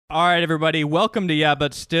All right, everybody. Welcome to Yeah,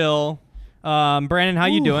 But Still. Brandon, how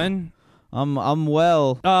you doing? I'm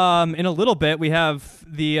well. In a little bit, we have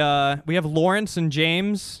Lawrence and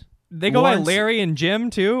James. They go by Larry and Jim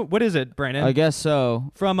too. What is it, Brandon? I guess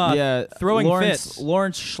so. From Throwing Fits.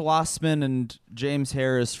 Lawrence Schlossman and James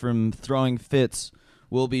Harris from Throwing Fits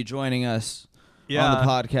will be joining us on the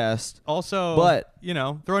podcast. Also, but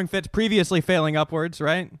Throwing Fits previously failing upwards,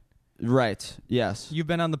 right? Right. Yes. You've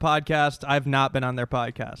been on the podcast. I've not been on their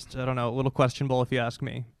podcast. I don't know. A little questionable if you ask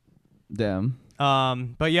me. Damn.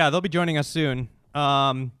 But yeah, they'll be joining us soon.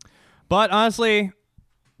 But honestly,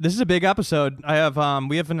 this is a big episode. We have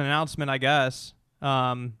an announcement, I guess.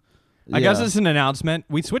 I guess it's an announcement.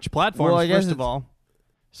 We switched platforms first of all.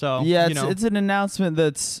 So yeah, it's an announcement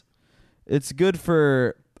it's good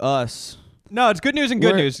for us. No, it's good news and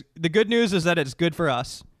good news. The good news is that it's good for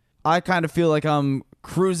us. I kind of feel like I'm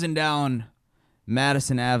cruising down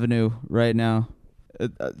Madison Avenue right now,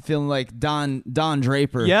 feeling like Don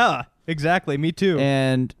Draper. Yeah, exactly. Me too.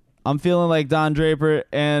 And I'm feeling like Don Draper,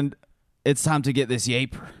 and it's time to get this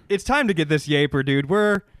yaper. It's time to get this yaper, dude.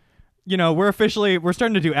 We're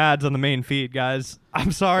starting to do ads on the main feed, guys.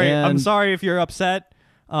 I'm sorry. I'm sorry if you're upset.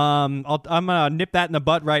 I'm gonna nip that in the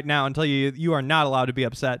butt right now and tell you are not allowed to be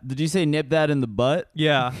upset. Did you say nip that in the butt?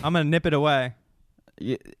 Yeah, I'm gonna nip it away.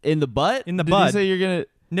 In the butt? In the bud. Did you say you're gonna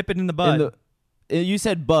nip it in the bud? You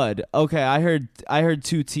said bud. Okay, I heard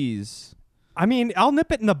two T's. I mean, I'll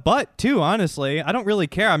nip it in the butt too. Honestly, I don't really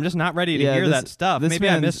care. I'm just not ready to hear that stuff. Maybe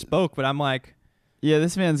I misspoke, but I'm like, yeah,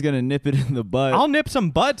 this man's gonna nip it in the butt. I'll nip some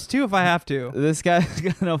butts too if I have to. This guy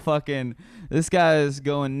is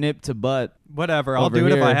going nip to butt. Whatever, I'll do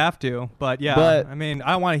it if I have to. But yeah, I mean,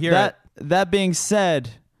 I want to hear it. That being said,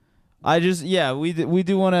 we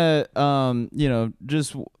do want to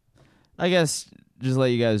I guess just let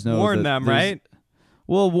you guys know. Warn them, right?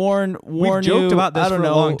 Well, warn We've joked about this for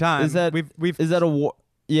a long time. Is that a war?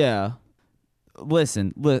 Yeah.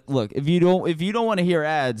 Listen, look. If you don't want to hear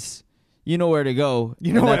ads, you know where to go.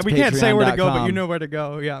 You know what? We can't say where to go, but you know where to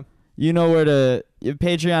go. Yeah. You know where to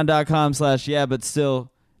Patreon.com/yeah, but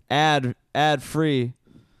still ad free.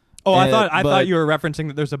 Oh, I thought you were referencing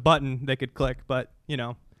that there's a button they could click, but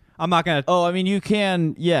I'm not gonna. Oh, I mean, you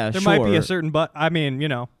can. Yeah, there might be a certain but. I mean,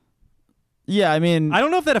 Yeah, I mean, I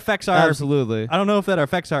don't know if that affects our. Absolutely. I don't know if that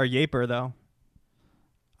affects our yaper though.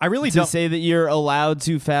 I really don't. To say that you're allowed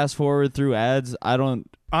to fast forward through ads, I don't.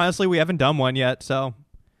 Honestly, we haven't done one yet, so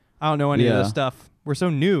I don't know any of this stuff. We're so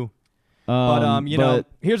new. But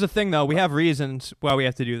here's the thing though. We have reasons why we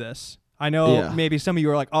have to do this. I know maybe some of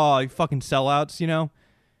you are like, oh, you fucking sellouts, you're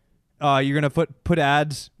going to put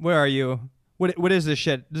ads. Where are you? What is this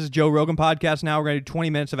shit? This is Joe Rogan podcast now. We're going to do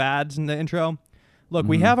 20 minutes of ads in the intro. Look,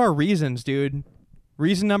 we have our reasons, dude.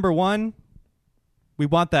 Reason number one, we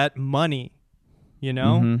want that money,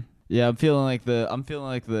 Mm-hmm. Yeah, I'm feeling like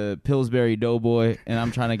the Pillsbury Doughboy, and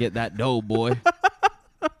I'm trying to get that dough, boy.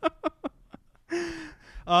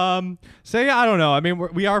 I don't know. I mean,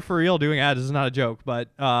 we are for real doing ads. This is not a joke, but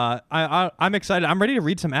I'm excited. I'm ready to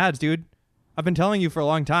read some ads, dude. I've been telling you for a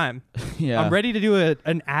long time. Yeah, I'm ready to do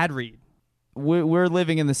an ad read. We're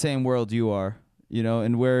living in the same world you are,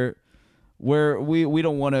 and we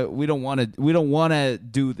don't want to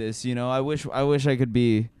do this. I wish I could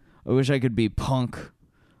be punk,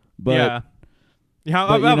 but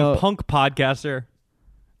I'm a punk podcaster.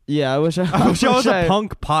 Yeah, I wish I was a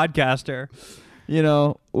punk podcaster.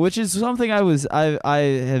 Which is something I'm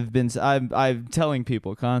telling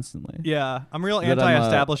people constantly. Yeah, I'm real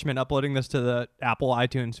anti-establishment uploading this to the Apple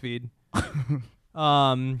iTunes feed.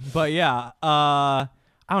 But yeah, I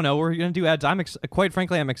don't know. We're gonna do ads. Quite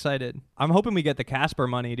frankly, I'm excited. I'm hoping we get the Casper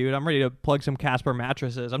money, dude. I'm ready to plug some Casper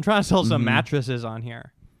mattresses. I'm trying to sell some mattresses on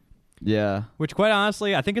here. Yeah. Which, quite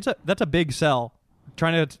honestly, I think that's a big sell.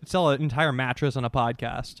 Trying to sell an entire mattress on a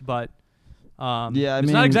podcast, but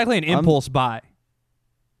it's not exactly an impulse buy.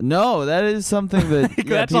 No, that is something that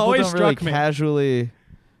that's people always don't really struck me. Casually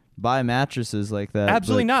buy mattresses like that.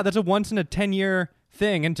 Absolutely not. That's a once in a 10-year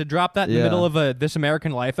thing, and to drop that in the middle of a This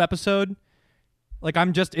American Life episode, like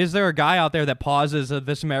is there a guy out there that pauses a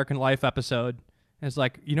This American Life episode and is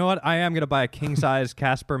like, you know what? I am gonna buy a king size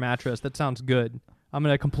Casper mattress. That sounds good. I'm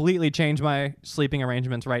gonna completely change my sleeping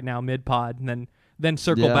arrangements right now mid pod, and then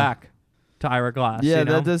circle back to Ira Glass. Yeah,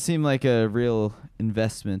 that does seem like a real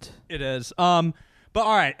investment. It is. But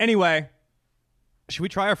all right. Anyway, should we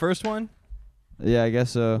try our first one? Yeah, I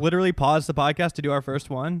guess so. Literally pause the podcast to do our first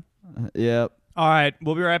one. Yep. All right.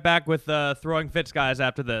 We'll be right back with Throwing Fits guys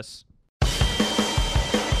after this.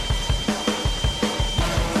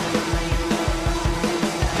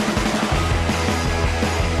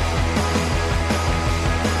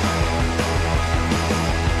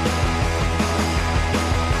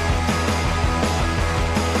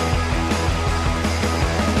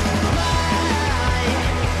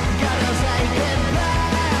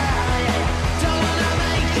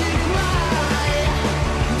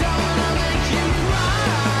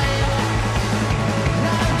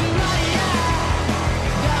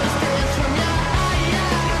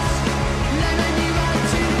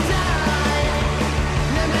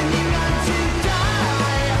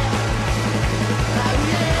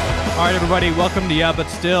 All right, everybody, welcome to Yeah, But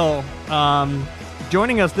Still.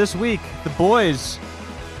 Joining us this week, the boys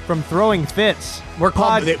from Throwing Fits.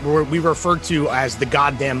 We referred to as the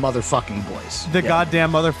goddamn motherfucking boys. The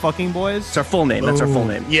goddamn motherfucking boys? It's our full name. That's our full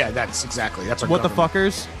name. Yeah, that's exactly. That's our What government. the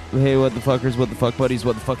fuckers? Hey, what the fuckers, what the fuck buddies,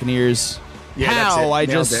 what the fucking ears. Yeah, How that's it. I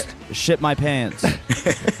Nailed just shit my pants.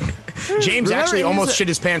 James actually almost shit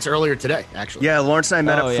his pants earlier today, actually. Yeah, Lawrence and I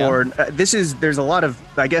met up for. There's a lot of,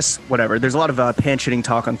 I guess, whatever. There's a lot of pants shitting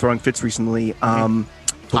talk on Throwing Fits recently.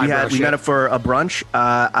 We met up for a brunch.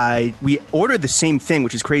 We ordered the same thing,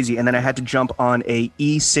 which is crazy, and then I had to jump on a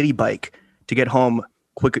e-city bike to get home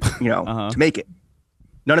quick, to make it.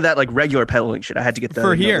 None of that like regular pedaling shit. I had to get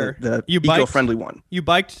the eco-friendly one. You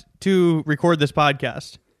biked to record this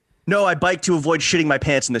podcast? No, I biked to avoid shitting my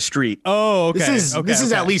pants in the street. Oh, okay. This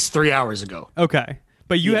is at least 3 hours ago. Okay,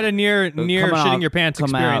 but you had a near shitting your pants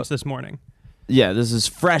experience this morning. Yeah, this is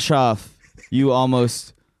fresh off you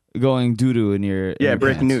almost going doo-doo in your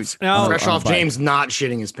breaking news. Now, Fresh off James not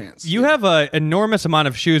shitting his pants. You have an enormous amount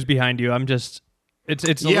of shoes behind you. It's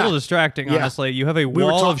a little distracting, honestly. You have a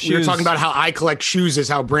wall of shoes. We were talking about how I collect shoes is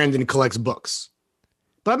how Brandon collects books.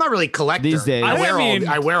 But I'm not really a collector. These days.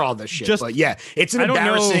 I wear all this shit. But yeah, it's an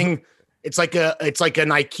embarrassing. It's like an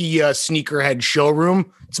IKEA sneakerhead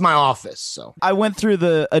showroom. It's my office. So I went through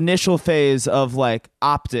the initial phase of like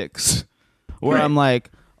optics, where I'm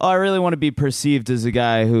like, oh, I really want to be perceived as a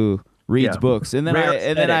guy who reads books, and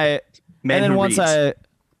then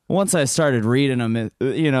once I started reading them,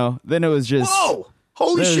 then it was just whoa.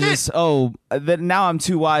 Holy shit! Now I'm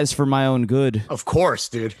too wise for my own good. Of course,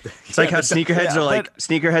 dude. It's like how sneakerheads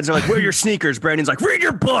are like, wear your sneakers. Brandon's like, read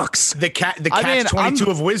your books. The cat's 22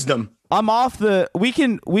 of wisdom. I'm off the. We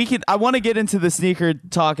can. I want to get into the sneaker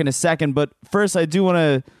talk in a second, but first I do want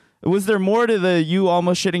to. Was there more to the you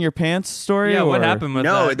almost shitting your pants story? Yeah, what happened with that?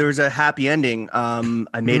 No, there was a happy ending.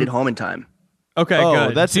 I made it home in time. Okay,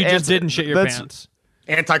 good. So you just didn't shit your pants.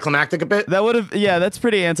 Anticlimactic a bit. That would have, that's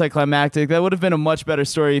pretty anticlimactic. That would have been a much better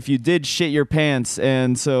story if you did shit your pants,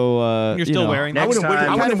 and so you're still wearing. I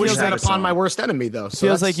wouldn't wish that upon my worst enemy, though. So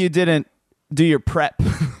feels like you didn't do your prep.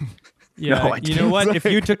 Yeah, no, you know what? If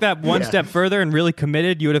you took that one step further and really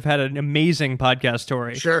committed, you would have had an amazing podcast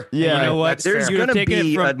story. Sure. Yeah. You know what? There's going to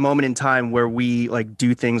be a moment in time where we like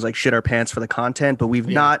do things like shit our pants for the content, but we've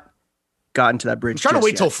not gotten to that bridge. I'm trying to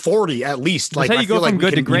wait till 40 at least. That's how you go from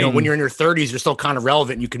good to great. When you're in your 30s, you're still kind of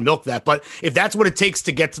relevant. And you can milk that. But if that's what it takes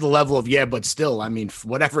to get to the level of but still, I mean,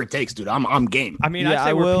 whatever it takes, dude. I'm game. I mean, I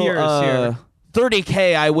say we're peers here.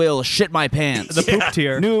 30K, I will shit my pants. The poop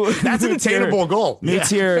tier. That's an attainable goal. New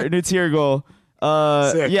tier goal.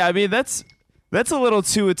 Yeah, I mean that's a little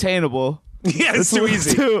too attainable. Yeah, it's too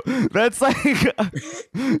easy. That's like,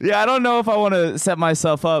 I don't know if I want to set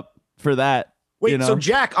myself up for that. Wait, so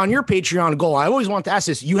Jack, on your Patreon goal, I always want to ask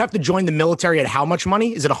this: you have to join the military at how much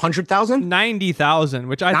money? Is it 100,000? 90,000,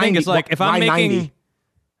 which I think is like if I'm making. 90?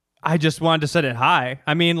 I just wanted to set it high.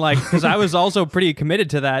 I mean, like, because I was also pretty committed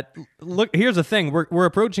to that. Look, here's the thing: we're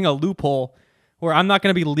approaching a loophole where I'm not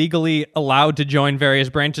going to be legally allowed to join various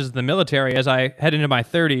branches of the military as I head into my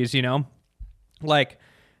 30s, Like,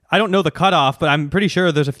 I don't know the cutoff, but I'm pretty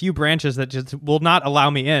sure there's a few branches that just will not allow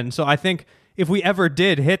me in. So I think if we ever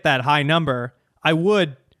did hit that high number, I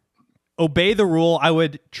would obey the rule. I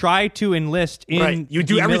would try to enlist in right. You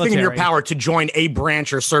do everything military. In your power to join a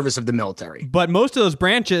branch or service of the military. But most of those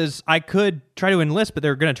branches, I could try to enlist, but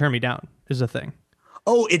they're going to turn me down, is the thing.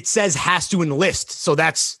 Oh, it says has to enlist. So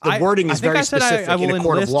that's the wording is very specific I will in a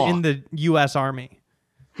court of law. In the U.S. Army.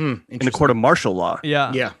 In the court of martial law.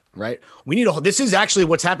 Yeah. Yeah, right. We need this is actually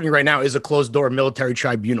what's happening right now is a closed door military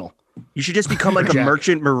tribunal. You should just become like a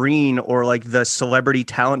merchant marine or like the celebrity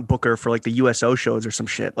talent booker for like the USO shows or some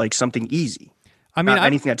shit, like something easy. I mean,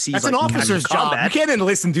 anything that sees that's like an officer's job. You can't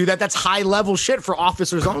enlist and do that. That's high level shit for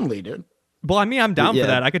officers only, dude. Well, I mean, I'm down for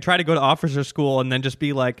that. I could try to go to officer school and then just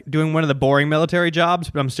be like doing one of the boring military jobs,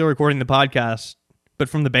 but I'm still recording the podcast, but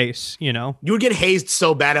from the base, You would get hazed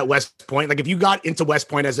so bad at West Point. Like if you got into West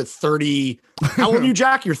Point as a 30, how old are you,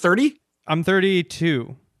 Jack? You're 30? I'm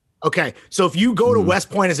 32. Okay, so if you go to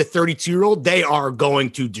West Point as a 32-year-old, they are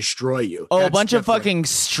going to destroy you. Oh, a bunch of fucking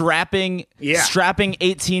strapping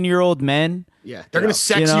 18-year-old men. Yeah, they're gonna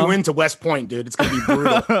sex you into West Point, dude. It's gonna be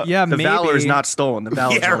brutal. Yeah, the valor is not stolen. The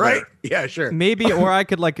valor, yeah, right. Yeah, sure. Maybe, or I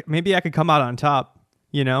could come out on top.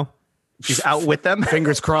 She's out with them.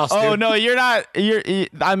 Fingers crossed. Oh dude. no, you're not. You're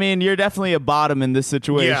definitely a bottom in this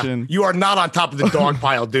situation. Yeah, you are not on top of the dog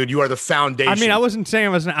pile, dude. You are the foundation. I mean, I wasn't saying I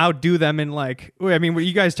was gonna outdo them in like. I mean, were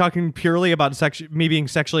you guys talking purely about me being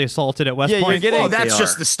sexually assaulted at West Point? That's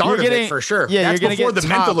just the start of it for sure. Yeah, that's you're gonna before get the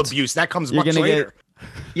topped. mental abuse that comes much later.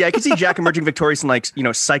 Yeah, I can see Jack emerging victorious in like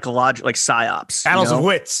psychological psyops. Battles of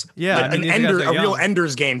wits. Yeah, like a real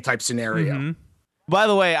Ender's Game type scenario. Mm-hmm. By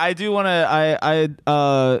the way, I do want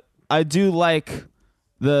to. I do like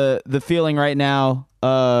the feeling right now.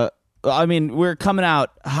 I mean, we're coming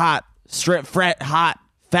out hot, hot,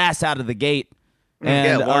 fast out of the gate.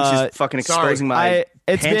 And Lawrence is fucking exposing my.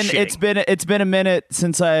 It's been a minute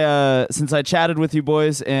since I chatted with you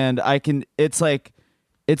boys, and it's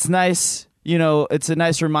nice. It's a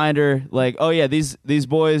nice reminder. Like, oh yeah, these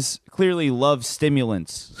boys clearly love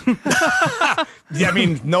stimulants. Yeah, I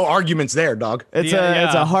mean, no arguments there, dog. It's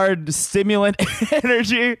a hard stimulant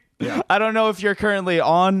energy. Yeah. I don't know if you're currently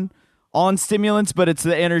on stimulants, but it's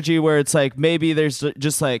the energy where it's like maybe there's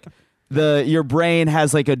just like your brain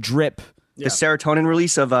has like a drip. The serotonin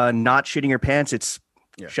release of not shitting your pants, it's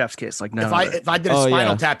chef's kiss. Like, no. If I did a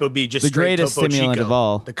spinal tap, it would be just the straight greatest Topo stimulant Chico, of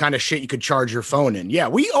all. the kind of shit you could charge your phone in. Yeah,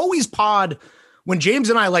 we always pod. When James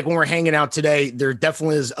and I, like when we're hanging out today, there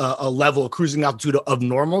definitely is a level of cruising altitude of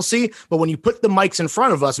normalcy. But when you put the mics in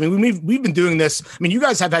front of us, I mean, we've been doing this. I mean, you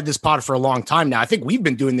guys have had this pod for a long time now. I think we've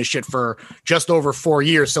been doing this shit for just over 4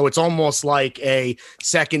 years. So it's almost like a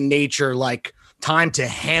second nature, like time to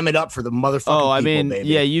ham it up for the motherfucking people, I mean, baby.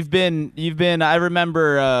 yeah, you've been. I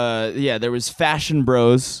remember. There was Fashion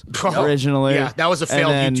Bros originally. Yeah, that was a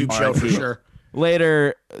failed YouTube show for sure.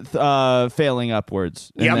 Later, failing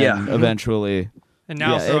upwards, and then eventually, and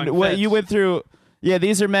now what you went through. Yeah,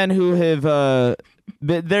 these are men who have.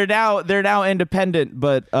 They're now independent,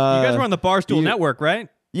 but you guys were on the Barstool Network, right?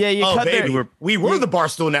 Yeah, you cut baby. their. We were the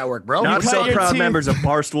Barstool Network, bro. Not so proud members of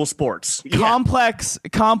Barstool Sports. Complex,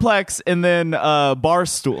 and then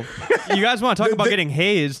Barstool. You guys want to talk about getting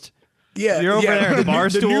hazed? Yeah, you're over there at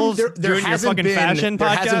Barstools doing your fucking fashion podcast. There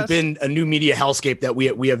hasn't been a new media hellscape that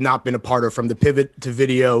we have not been a part of, from the pivot to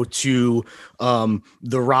video to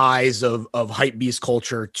the rise of hypebeast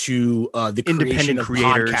culture to the creation of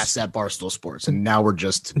creators. Podcasts at Barstool Sports, and now we're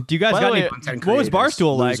just. Do you guys got any? What was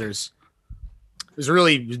Barstool like? Losers. It was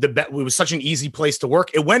really it was such an easy place to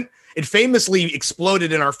work. It famously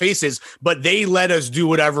exploded in our faces, but they let us do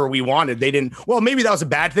whatever we wanted. They didn't. Well, maybe that was a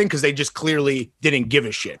bad thing because they just clearly didn't give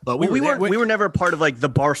a shit. But we were never part of like the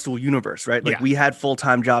Barstool universe, right? Like we had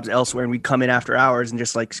full-time jobs elsewhere, and we'd come in after hours and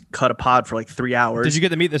just like cut a pod for like 3 hours. Did you get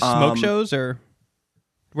to meet the smoke shows, or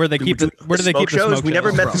where they keep where do they keep the smoke shows? We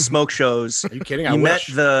never met the smoke shows. Are you kidding?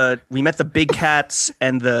 We met the big cats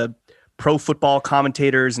and the pro football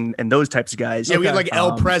commentators and those types of guys. Yeah, we had like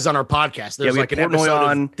El Prez on our podcast. There's like an episode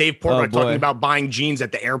of Dave Portnoy talking about buying jeans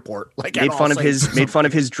at the airport. Like made fun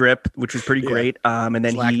of his drip, which was pretty great. And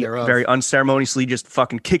then he very unceremoniously just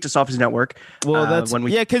fucking kicked us off his network. Well, that's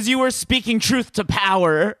because you were speaking truth to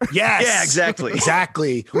power. Yes, yeah,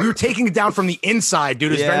 exactly. We were taking it down from the inside,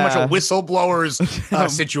 dude. It's very much a whistleblower's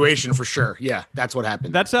situation for sure. Yeah, that's what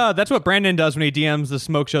happened. That's what Brandon does when he DMs the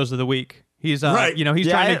smoke shows of the week. He's he's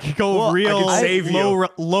trying to go real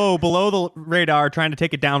low below the radar, trying to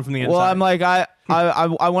take it down from the inside. Well, I'm like I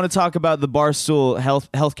want to talk about the Barstool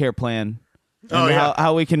healthcare plan. And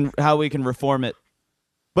how we can reform it.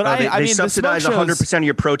 But they subsidize 100% of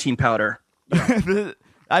your protein powder.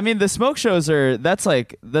 I mean, the smoke shows that's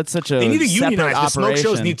such a they need to unionize. The smoke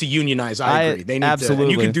shows need to unionize. I agree. They need absolutely.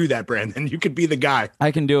 To. And you can do that, Brandon. You could be the guy. I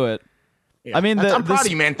can do it. Yeah. I mean, I'm proud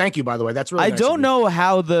of you, man. Thank you, by the way. That's really. I nice don't know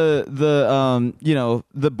how the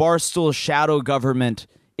Barstool shadow government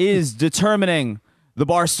is determining the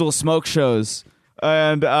Barstool smoke shows,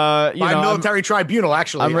 and by military tribunal.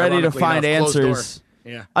 Actually, I'm ready to find answers.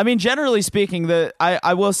 Yeah. I mean, generally speaking,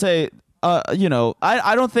 I will say, I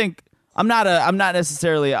don't think I'm not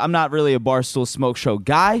really a Barstool smoke show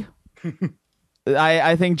guy.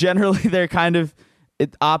 I think generally they're kind of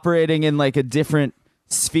operating in like a different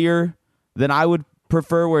sphere than I would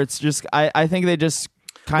prefer, where it's just I think they just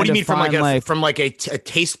kind of. What do you mean from a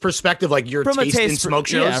taste perspective, like your taste in smoke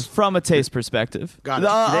shows? Yeah, from a taste perspective. Got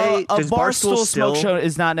it. A Barstool smoke show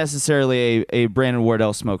is not necessarily a Brandon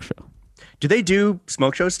Wardell smoke show. Do they do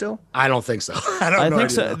smoke shows still? I don't think so. I think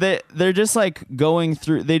so. They're just like going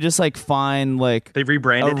through. They just like find like they've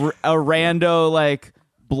rebranded a rando like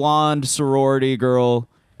blonde sorority girl,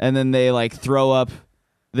 and then they like throw up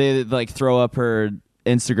her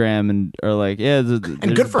Instagram and are like,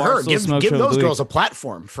 and good for her. Give those girls a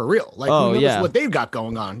platform for real. Like, who knows what they've got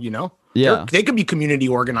going on, you know? Yeah. They could be community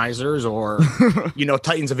organizers or,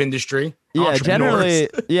 titans of industry. Yeah, generally,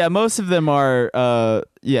 most of them are,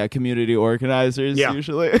 community organizers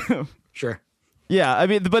usually. Sure. Yeah, I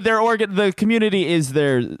mean, but the community is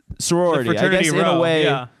their sorority, I guess, in a way.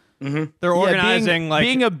 Yeah. Mm-hmm. They're organizing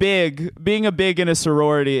being a big in a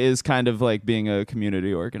sorority is kind of like being a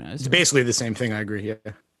community organizer. It's basically the same thing. I agree. Yeah.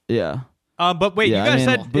 Yeah. But wait, you guys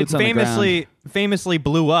said it famously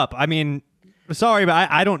blew up. I mean, sorry, but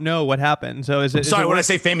I don't know what happened. So is it? Sorry, when I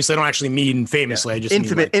say famously, I don't actually mean famously. I just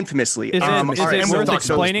mean infamously. Is it worth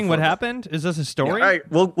explaining what happened? Is this a story? Yeah, all right,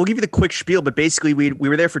 we'll give you the quick spiel. But basically, we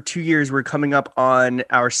were there for 2 years. We're coming up on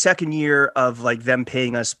our second year of like them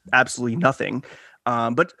paying us absolutely nothing.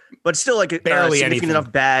 But still like a significant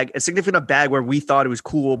enough bag where we thought it was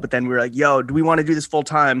cool. But then we were like, yo, do we want to do this full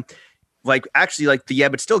time? Like actually like the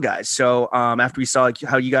but still guys. So after we saw like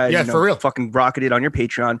how you guys for real fucking rocketed on your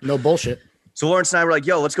Patreon. No bullshit. So Lawrence and I were like,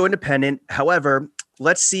 yo, let's go independent. However,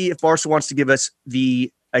 let's see if Barstool wants to give us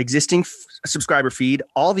the existing subscriber feed,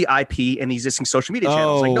 all the IP, and the existing social media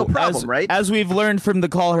channels. Like, no problem, right? As we've learned from the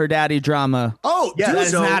Call Her Daddy drama. Oh, yeah, that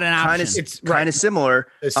is not an option. It's kind of similar.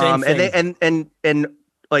 The same thing. And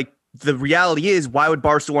like the reality is, why would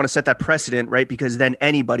Barstool want to set that precedent, right? Because then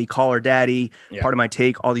anybody, Call Her Daddy, Part of My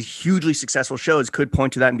Take, all these hugely successful shows could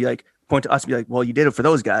point to that and point to us and be like, well, you did it for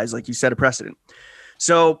those guys. Like, you set a precedent.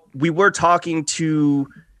 So we were talking to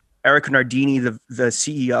Erika Nardini, the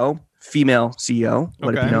CEO, female CEO,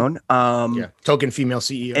 let it be known. Token female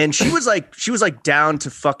CEO. And she was like down to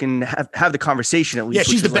fucking have the conversation at least. Yeah,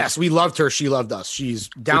 she's the best. We loved her. She loved us. She's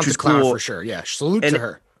down to clown for sure. Yeah, salute to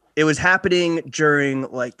her. It was happening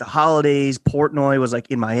during like the holidays. Portnoy was like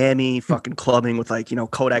in Miami, fucking clubbing with like,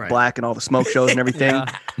 Kodak Black and all the smoke shows and everything.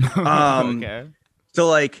 So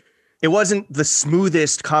like, it wasn't the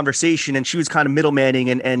smoothest conversation, and she was kind of middlemaning,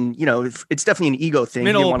 and it's definitely an ego thing.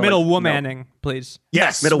 Middle womaning, please.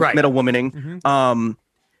 Yes, middle womaning. Mm-hmm.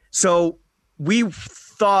 So we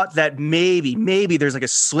thought that maybe there's like a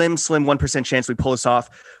slim 1% chance we pull this off.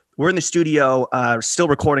 We're in the studio, still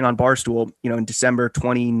recording on Barstool, in December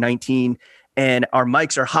 2019, and our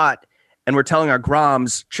mics are hot, and we're telling our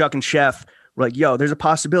Groms, Chuck and Chef, we're like, yo, there's a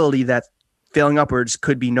possibility that Failing Upwards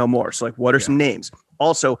could be no more. So like, what are some names?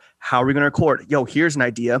 Also, how are we going to record? Yo, here's an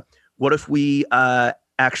idea. What if we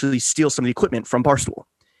actually steal some of the equipment from Barstool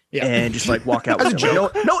and just like walk out with it? No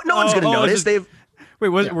one's going to notice.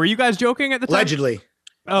 Were you guys joking at the time? Allegedly.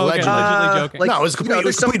 Oh, okay. Allegedly joking. No, it was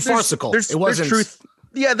complete farcical. It wasn't truth.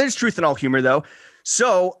 Yeah, there's truth in all humor though.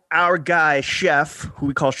 So our guy Chef, who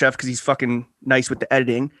we call Chef because he's fucking nice with the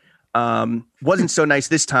editing, wasn't so nice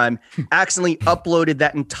this time. Accidentally uploaded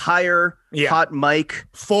that entire hot mic,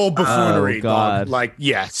 full buffoonery, dog. Like,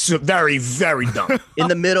 so very, very dumb. In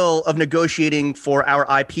the middle of negotiating for our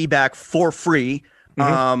IP back for free,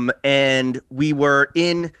 and we were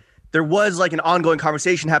in. There was like an ongoing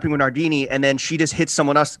conversation happening with Nardini, and then she just hits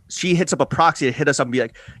someone else. She hits up a proxy to hit us up and be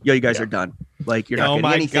like, "Yo, you guys are done. Like, you're not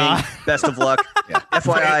getting anything. God. Best of luck.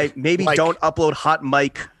 FYI, maybe don't upload hot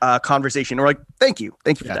mic conversation." Or like, thank you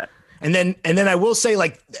for that. And then I will say,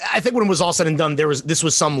 like, I think when it was all said and done, this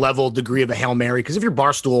was some degree of a Hail Mary, because if you're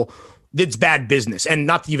Barstool, it's bad business. And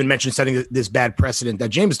not to even mention setting this bad precedent that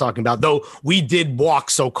James is talking about, though we did walk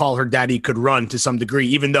so Call Her Daddy could run to some degree,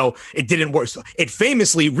 even though it didn't work. It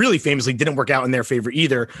really famously didn't work out in their favor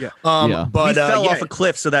either. But we fell off a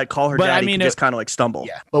cliff so that Call Her Daddy could just kind of like stumble.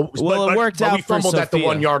 Yeah. But it worked out. We fumbled at the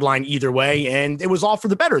 1 yard line either way, and it was all for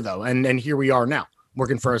the better though. And here we are now,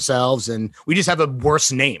 working for ourselves, and we just have a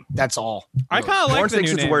worse name. That's all. I kind of like Lawrence the thinks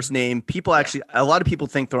new it's name. the worst name. People actually, a lot of people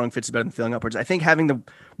think Throwing Fits is better than Failing Upwards. I think having the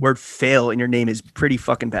word fail in your name is pretty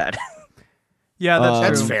fucking bad. Yeah,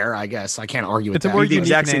 that's fair. I guess I can't argue with that. It's the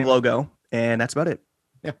exact same logo, and that's about it.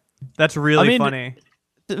 Yeah, that's really funny.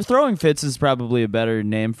 Throwing Fits is probably a better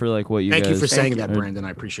name for like what you. Thank guys you for saying that, Brandon. I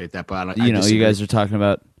appreciate that, but you guys are talking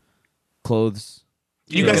about clothes.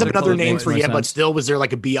 Do you guys have another name for but still, was there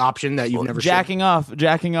like a B option that you've never jacking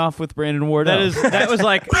off with Brandon Wardell? That was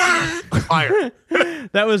like fire.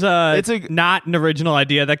 That was not an original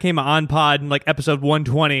idea. That came on pod in like episode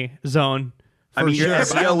 120 zone. I mean, your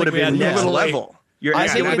SEO would have been next level. Your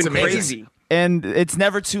SEO would have been crazy. And it's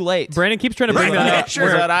never too late. Brandon keeps trying to bring that up.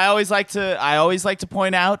 Sure. But I always like to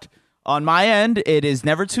point out on my end, it is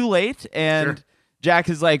never too late. And sure. Jack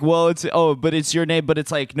is like, well, but it's your name. But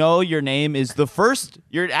it's like, no, your name is the first.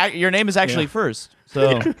 Your name is actually first.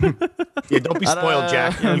 So don't be spoiled,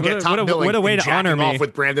 Jack. You get top billing. What a way to honor me off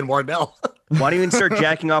with Brandon Wardell. Why don't you insert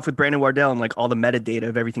jacking off with Brandon Wardell and like all the metadata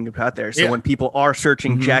of everything you put out there? So when people are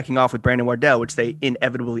searching jacking off with Brandon Wardell, which they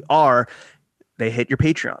inevitably are, they hit your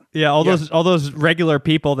Patreon. Yeah, all those regular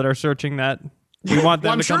people that are searching that. We want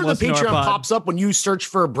them to come listen to our pod. I'm sure the Patreon pops up when you search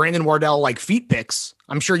for Brandon Wardell like feet pics.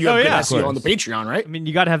 I'm sure you have good SEO on the Patreon, right? I mean,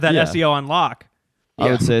 you got to have that SEO on lock. I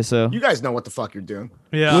would say so. You guys know what the fuck you're doing.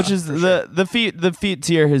 Yeah, which is the feet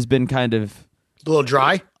tier has been kind of a little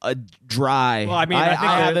dry. Dry. Well, I mean, I think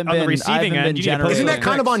I haven't on the receiving end. Isn't that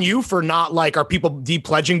kind of on you for not like? Are people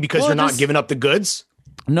de-pledging because you're not giving up the goods?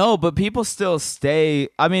 No, but people still stay.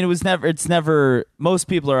 I mean, it's never. Most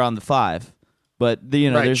people are on the 5, but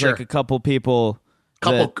there's like a couple people.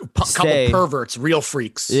 Couple perverts, real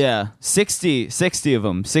freaks. Yeah, 60 of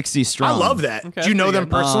them, 60 strong. I love that. Okay, do you know them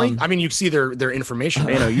personally? I mean, you see their information.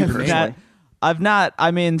 I know you personally. I've not. I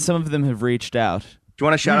mean, some of them have reached out. Do you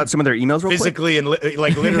want to shout out some of their emails real physically quick? and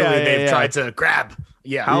like literally they've tried to grab.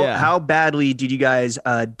 Yeah. How badly did you guys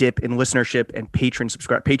dip in listenership and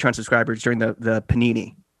Patreon subscribers during the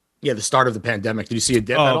panini? Yeah, the start of the pandemic. Did you see a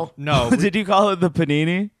dip at all? No. Did you call it the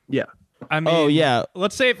panini? Yeah. I mean,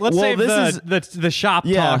 let's save the shop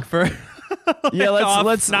talk for.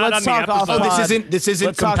 Let's talk off. Oh, this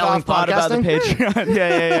isn't compelling podcasting about the Patreon.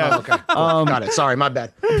 yeah. Oh, okay, cool. Got it. Sorry, my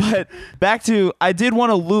bad. But back to, I did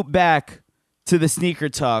want to loop back to the sneaker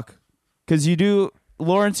talk because you do,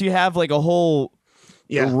 Lawrence. You have like a whole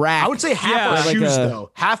rack. I would say half our shoes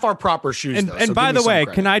though. Half our proper shoes. And by the way,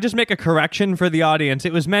 can I just make a correction for the audience?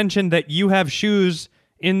 It was mentioned that you have shoes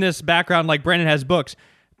in this background, like Brandon has books.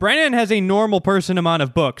 Brandon has a normal person amount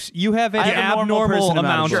of books. You have an abnormal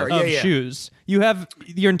amount of shoes. You have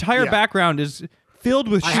your entire background is filled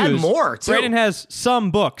with shoes. I had more too. Brandon has some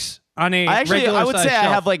books on a I would say shelf. I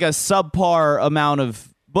have like a subpar amount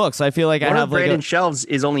of books. I feel like one I have of Brandon's shelves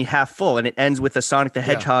is only half full, and it ends with a Sonic the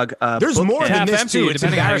Hedgehog. There's more than this empty, too. It's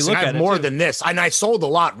embarrassing. I have more too. than this, and I sold a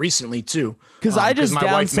lot recently too. Because I just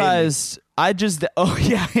downsized.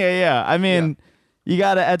 I mean. You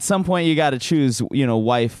gotta at some point. You gotta choose,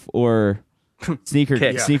 wife or sneaker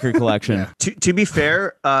collection. To be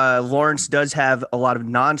fair, Lawrence does have a lot of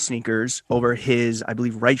non-sneakers over his, I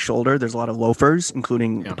believe, right shoulder. There's a lot of loafers,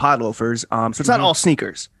 including the pod loafers. So it's not all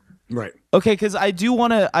sneakers, right? Okay, because I do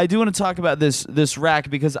want to talk about this rack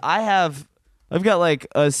because I've got like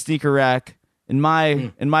a sneaker rack in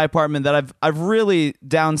my apartment that I've really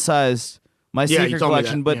downsized my sneaker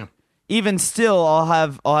collection, but even still,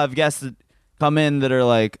 I'll have guests that come in that are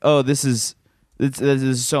like, oh, this is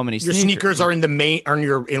so many your sneakers. Sneakers are in the main, or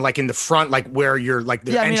in the front, like where you're like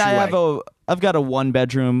the entryway. I've got a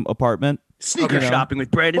 1-bedroom apartment. Sneaker shopping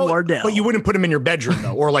with Brandon Wardell. But you wouldn't put them in your bedroom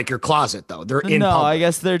though, or like your closet though. They're in public. I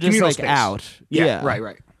guess they're just like space. Out. Yeah,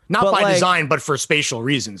 right. Not but by design, but for spatial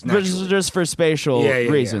reasons. Just for spatial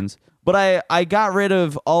reasons. Yeah. But I got rid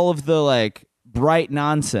of all of the like bright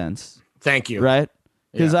nonsense. Thank you. Right?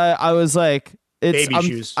 Because I was like, baby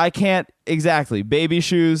shoes. I can't baby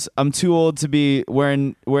shoes. I'm too old to be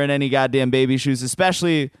wearing any goddamn baby shoes,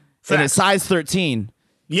 especially in a size 13.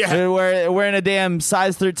 Yeah, wearing a damn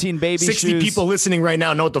size 13 baby 60 shoes. 60 people listening right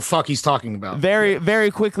now know what the fuck he's talking about. Very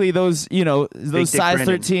quickly, those size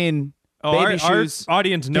 13 baby shoes. Our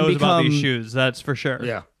audience knows about these shoes. That's for sure.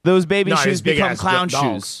 Yeah, those baby shoes become clown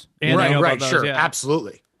shoes. Right, sure,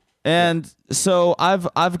 absolutely. And so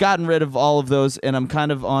I've gotten rid of all of those, and I'm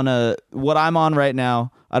kind of on what I'm on right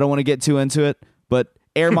now. I don't want to get too into it, but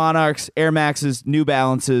Air Monarchs, Air Maxes, New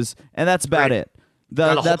Balances, and that's about it.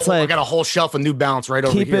 I got a whole shelf of New Balance right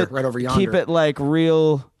over here, right over yonder. Keep it like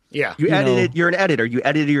real. Yeah, you edited. You're an editor. You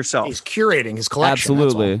edited yourself. He's curating his collection.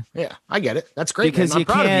 Absolutely. Yeah, I get it. That's great. Because I'm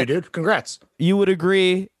proud of you, dude. Congrats. You would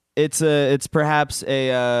agree. It's perhaps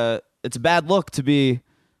a bad look to be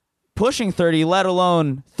pushing 30, let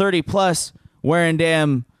alone 30 plus, wearing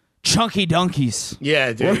damn chunky donkeys.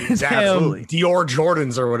 Yeah, dude. Absolutely. Dior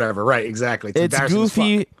Jordans or whatever. Right, exactly. It's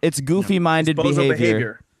goofy. It's goofy-minded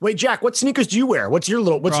behavior. Wait, Jack, what sneakers do you wear? What's your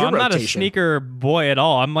rotation? I'm not a sneaker boy at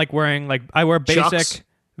all. I'm like wearing I wear basic Chucks?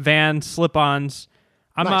 Vans, slip-ons.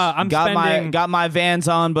 I'm got my Vans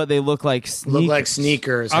on, but they look like sneakers. Look like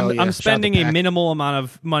sneakers. I'm spending a minimal amount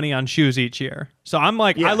of money on shoes each year. So I'm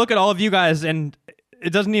like, I look at all of you guys and it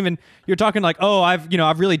doesn't even, you're talking like, oh,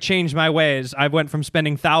 I've really changed my ways. I went from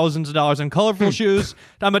spending thousands of dollars on colorful shoes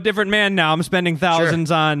to I'm a different man now. I'm spending thousands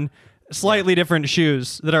on slightly different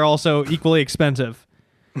shoes that are also equally expensive.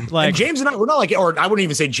 Like, and James and I, we're not like, or I wouldn't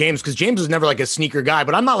even say James, because James was never like a sneaker guy,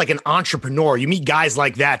 but I'm not like an entrepreneur. You meet guys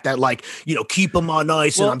like that like, keep them on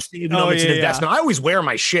ice and I'm saving them. It's an investment. I always wear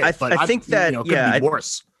my shit. I think that, could be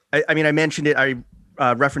worse. I mean, I mentioned it. I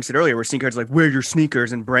referenced it earlier where sneakers like, wear your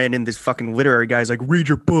sneakers, and Brandon, this fucking literary guy's like, read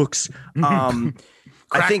your books. I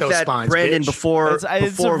think that spines, Brandon, bitch. before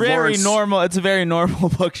a very normal, it's a very normal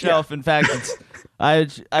bookshelf. In fact, it's,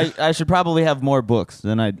 I should probably have more books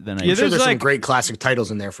than I. I'm sure there's some great classic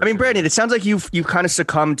titles in there. I mean, Brandon, it sounds like you've kind of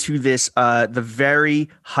succumbed to this the very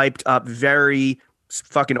hyped up, very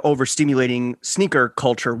fucking overstimulating sneaker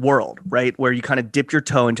culture world, right? Where you kind of dipped your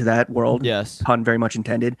toe into that world. Yes, pun very much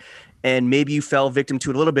intended. And maybe you fell victim to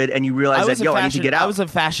it a little bit, and you realized I need to get out. I was a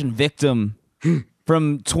fashion victim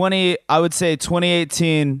from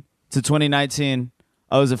 2018 to 2019.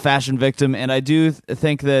 I was a fashion victim, and I do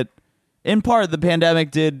think that in part the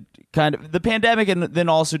pandemic did the pandemic and then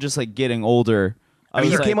also just like getting older. I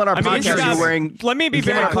mean, you came on our podcast. You're wearing. Let me be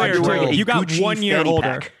very clear. You got Gucci 1 year older.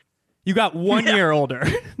 pack. You got 1 year older.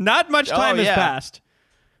 Not much time has passed.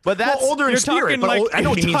 But that's older in spirit. But I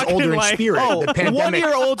know he means older in spirit. Oh, the pandemic 1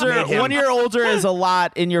 year older. 1 year older is a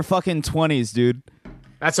lot in your fucking 20s, dude.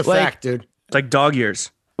 That's a fact, dude. It's like dog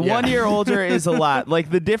years. 1 year older is a lot. Like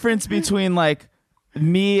the difference between like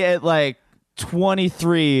me at like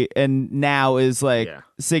 23 and now is like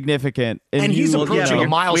significant. And he's approaching a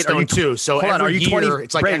milestone too. So hold on, are you 20?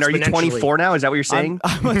 It's like Brandon, are you 24 now? Is that what you're saying?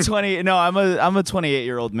 I'm a 20. No, I'm a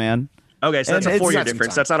 28-year-old man. Okay, so that's a 4 year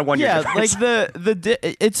difference. That's not a 1 year difference. Yeah,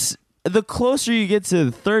 like it's the closer you get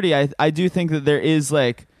to 30, I do think that there is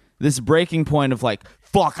like this breaking point of like,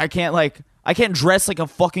 fuck, I can't dress like a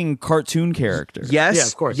fucking cartoon character. Yes,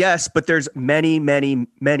 of course. Yes, but there's many men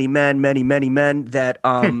that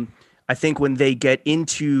I think when they get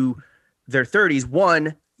into their 30s, one,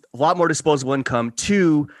 a lot more disposable income.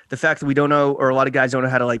 Two, the fact that we don't know, or a lot of guys don't know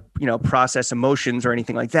how to like, process emotions or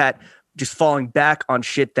anything like that. Just falling back on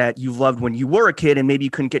shit that you loved when you were a kid and maybe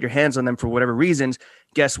you couldn't get your hands on them for whatever reasons.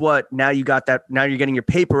 Guess what? Now you got that. Now you're getting your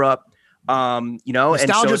paper up.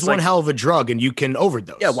 Nostalgia is one hell of a drug, and you can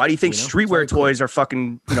overdose. Yeah, why do you think streetwear toys are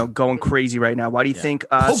fucking going crazy right now? Why do you think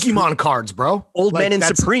Pokemon cards, bro? Old Men in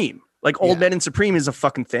Supreme, Old Men in Supreme is a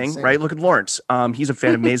fucking thing, right? Look at Lawrence. He's a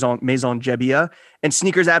fan of Maison Jebbia and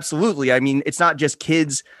sneakers. Absolutely. I mean, it's not just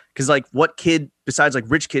kids, because like what kid besides like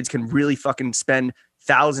rich kids can really fucking spend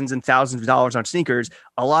thousands and thousands of dollars on sneakers?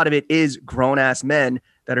 A lot of it is grown ass men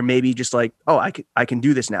that are maybe just like, oh, I can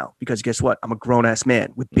do this now because guess what? I'm a grown ass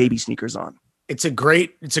man with baby sneakers on. It's a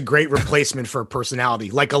great replacement for personality,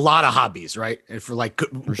 like a lot of hobbies, right? And for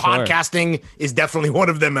podcasting is definitely one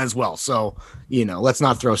of them as well. So, let's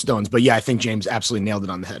not throw stones, but yeah, I think James absolutely nailed it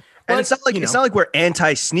on the head. And it's not like we're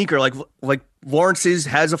anti sneaker. Like Lawrence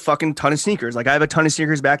has a fucking ton of sneakers. Like I have a ton of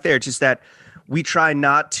sneakers back there. It's just that we try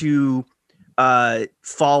not to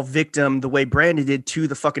fall victim the way Brandon did to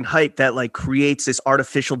the fucking hype that like creates this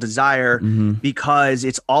artificial desire because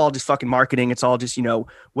it's all just fucking marketing. It's all just,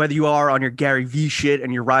 whether you are on your Gary V shit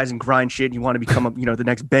and your rise and grind shit and you want to become the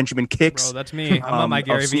next Benjamin Kicks. Bro, that's me. I'm on my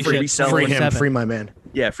Gary V shit. Free him, free my man.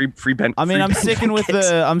 Yeah, free Ben. I mean, I'm sticking with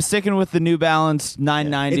the New Balance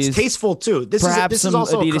 990s. It's tasteful too. This is some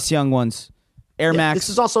also Adidas Young ones. Air Max. This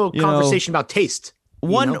is also a conversation about taste.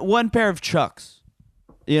 One pair of Chucks.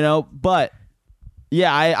 But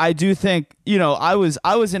yeah, I do think, I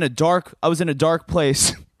was in a dark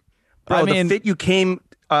place. Bro, the fit you came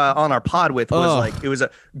on our pod with was it was a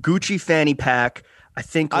Gucci fanny pack. I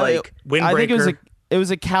think windbreaker. I think it was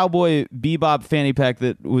a Cowboy Bebop fanny pack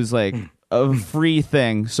that was like a free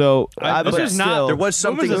thing. So this was not. There was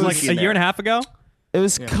something was like a year and a half ago. It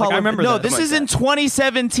was color. I remember no, that. this is in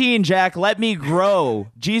 2017, Jack. Let me grow.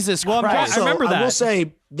 Jesus Christ. I remember that. I will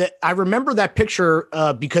say that I remember that picture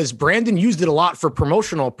because Brandon used it a lot for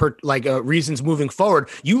promotional reasons moving forward.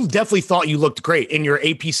 You definitely thought you looked great in your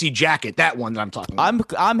APC jacket. That one that I'm talking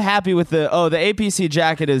about. I'm happy with the APC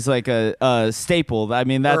jacket is like a staple. I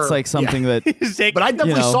mean, that's like something that. But I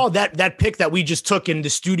definitely saw that pic that we just took in the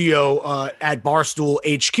studio at Barstool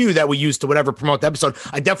HQ that we used to promote the episode.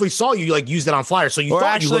 I definitely saw you use that on flyers. So you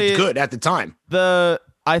thought you looked good at the time.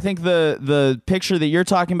 I think the picture that you're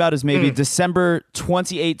talking about is maybe December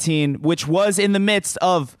 2018, which was in the midst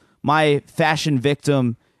of my fashion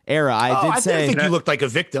victim era. I think you looked like a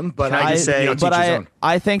victim, but I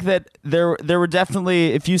think that there were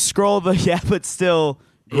definitely, if you scroll the but still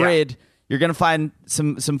grid, you're gonna find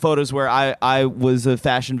some photos where I was a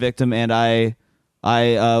fashion victim, and I'm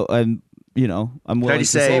willing to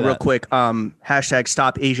say real quick, hashtag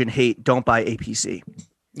stop Asian hate, don't buy APC.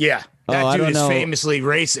 Yeah. That dude is famously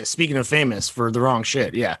racist. Speaking of famous for the wrong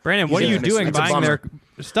shit. Yeah. Brandon, what are you doing buying their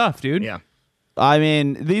stuff, dude? Yeah. I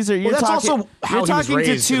mean, you're talking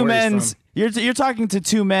to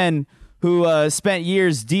two men who spent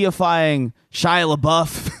years deifying Shia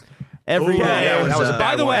LaBeouf every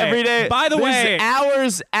day. By the way,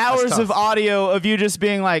 hours of audio of you just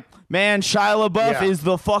being like, man, Shia LaBeouf is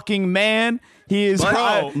the fucking man. He is.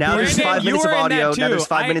 Now there's 5 minutes of audio. Now there's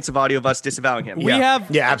 5 minutes of audio of us disavowing him.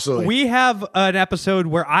 Absolutely. We have an episode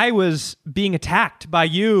where I was being attacked by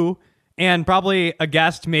you and probably a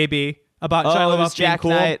guest maybe about Shia LaBeouf being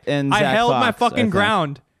cool. Knight and I Zach held Fox, my fucking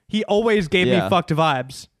ground. He always gave me fucked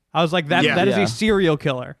vibes. I was like, that is a serial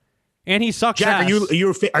killer, and he sucks Jack, ass.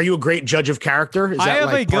 Are you a great judge of character? I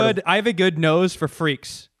have a good nose for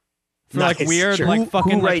freaks. For weird,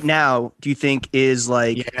 fucking. Who right now do you think is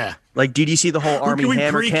did you see the whole Army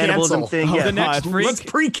Hammer cannibalism thing? The next freak. Let's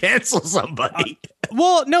pre-cancel somebody.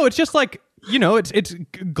 Well, no, it's just like it's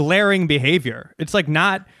glaring behavior. It's like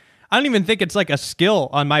not. I don't even think it's like a skill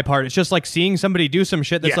on my part. It's just like seeing somebody do some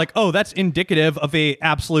shit that's like, oh, that's indicative of a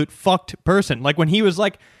absolute fucked person. Like when he was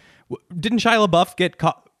like, didn't Shia LaBeouf get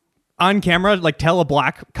caught on camera, like tell a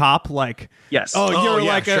black cop, like, yes, oh, you're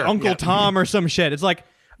like an Uncle Tom or some shit. It's like,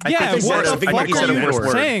 what the fuck are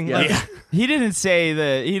you saying? Like, he didn't say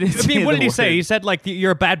that. He didn't. I mean, what did he say? He said like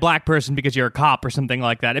you're a bad black person because you're a cop or something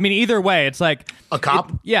like that. I mean, either way, it's like a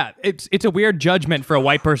cop. It's a weird judgment for a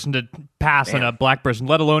white person to pass on a black person,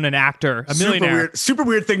 let alone an actor, a millionaire. Super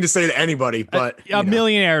weird thing to say to anybody, but a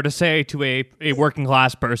millionaire to say to a working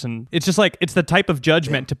class person. It's just like it's the type of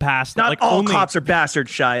judgment to pass. Not that, like, all only, cops are bastards,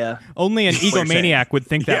 Shia. Only an egomaniac would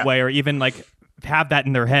think that way, or even like have that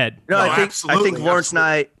in their head. No, I think Lawrence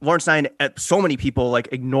Nye so many people like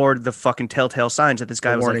ignored the fucking telltale signs that this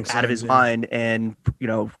guy was like out of his mind and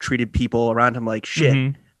treated people around him like shit.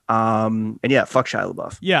 And fuck Shia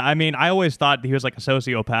LaBeouf. Yeah, I mean, I always thought he was like a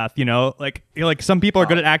sociopath, like some people are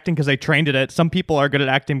good at acting because they trained at it. Some people are good at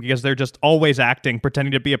acting because they're just always acting,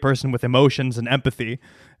 pretending to be a person with emotions and empathy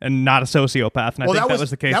and not a sociopath. And I think that was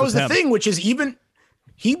the case. That was the thing, which is even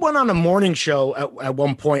he went on a morning show at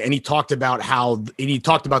one point and he talked about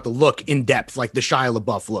the look in depth, like the Shia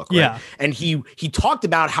LaBeouf look. Right? Yeah. And he talked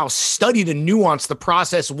about how studied and nuanced the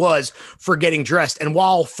process was for getting dressed. And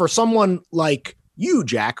while for someone like you,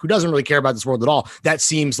 Jack, who doesn't really care about this world at all, that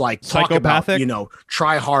seems like talk about,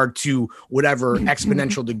 try hard to whatever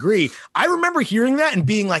exponential degree. I remember hearing that and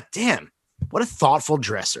being like, damn, what a thoughtful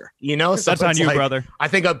dresser, So that's on you, like, brother. I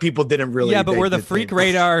think people didn't really. Yeah, but where the freak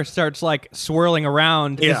radar starts like swirling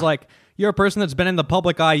around is like you're a person that's been in the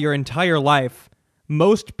public eye your entire life.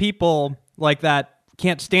 Most people like that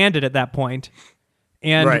can't stand it at that point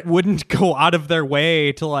and wouldn't go out of their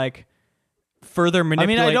way to like further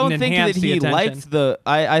manipulate. I mean, I don't and think that he liked the.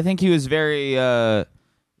 I think he was very.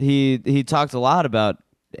 He talked a lot about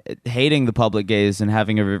hating the public gaze and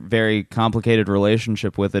having a very complicated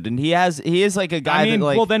relationship with it, and he is like a guy.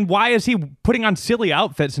 Well, then why is he putting on silly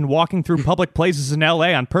outfits and walking through public places in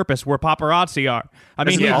LA on purpose where paparazzi are? I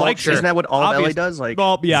mean, he likes it. Isn't that what all of LA does? Like,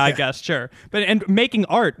 well, yeah, I guess, sure. But and making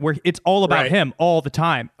art where it's all about him all the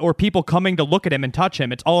time, or people coming to look at him and touch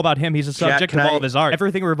him. It's all about him. He's a subject of all of his art.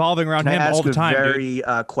 Everything revolving around him all the time. Very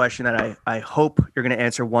question that I hope you're going to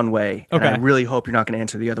answer one way, and I really hope you're not going to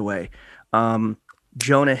answer the other way.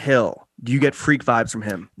 Jonah Hill, do you get freak vibes from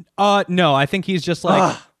him? No, I think he's just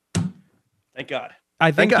like. Thank God.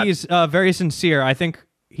 I think he's very sincere. I think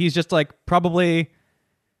he's just like probably,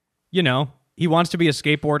 he wants to be a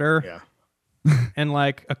skateboarder, and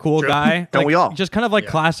like a cool guy. Don't we all? Just kind of like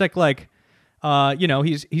classic, like,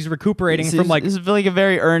 he's recuperating from like. He's like a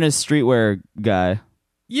very earnest streetwear guy.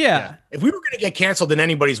 Yeah. If we were going to get canceled in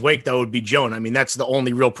anybody's wake, that would be Jonah. I mean, that's the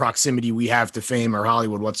only real proximity we have to fame or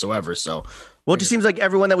Hollywood whatsoever. So. Well, it just seems like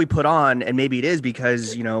everyone that we put on, and maybe it is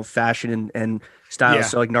because, fashion and style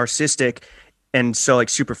is so like narcissistic and so like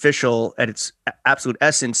superficial at its absolute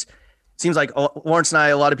essence. It seems like Lawrence and I,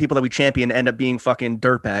 a lot of people that we champion end up being fucking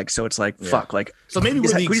dirtbags. So it's like, fuck. Like, so maybe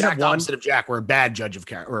we're the exact opposite of Jack. We're a bad judge of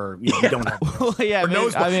character. Or, we don't have.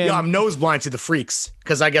 I'm nose blind to the freaks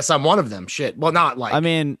because I guess I'm one of them. Shit. Well, not like. I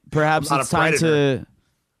mean, perhaps it's time to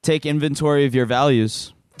take inventory of your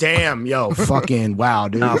values. Damn, yo, fucking wow,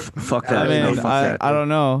 dude. No, fuck that. I don't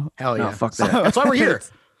know. Hell yeah. No, fuck that. That's why we're here.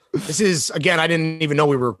 This is, again, I didn't even know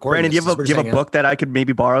we were recording. Brandon, do you have a book that I could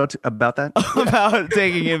maybe borrow about that? About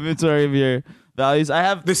taking inventory of your values. I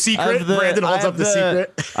have The Secret. Brandon holds up The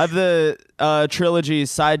Secret. I have the trilogy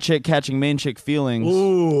Side Chick Catching Main Chick Feelings.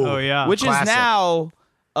 Ooh. Oh, yeah. Which Classic.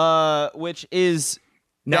 is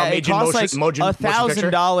now, now it costs like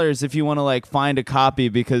 $1,000 if you want to like find a copy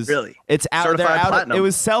because it's out Certified there. platinum. It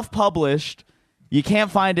was self-published. You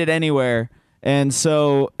can't find it anywhere, and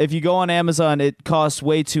so if you go on Amazon, it costs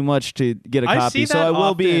way too much to get a copy. I see that so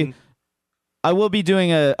often. I will be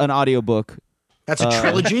doing an audiobook. That's a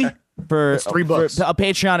trilogy. It's 3 books. For a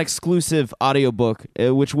Patreon exclusive audiobook,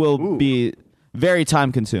 which will be very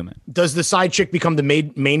time consuming. Does the side chick become the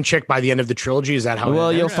main chick by the end of the trilogy? Is that how?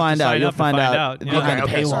 Well, you'll find out. You'll find out.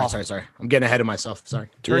 Okay. Sorry. I'm getting ahead of myself. Sorry.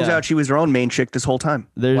 Turns out she was her own main chick this whole time.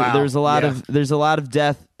 There's a lot of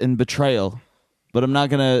death and betrayal, but I'm not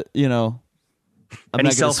gonna,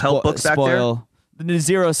 Any self-help books back there?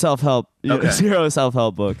 Zero self-help. Okay. Zero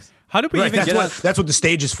self-help books. How did we even that's what the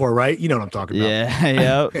stage is for, right? You know what I'm talking about.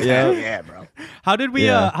 Yeah. Yeah, bro. How did we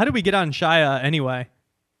get on Shia anyway?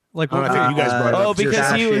 Like, I think you guys brought it up.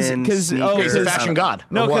 Because he was he's a fashion god.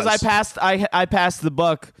 No, because I passed the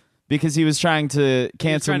buck because he was trying to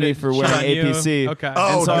cancel me for wearing APC. Okay.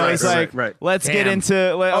 And so I was like, let's get into.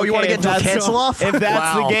 Oh, you want to get into a cancel off? If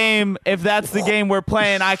that's the game, we're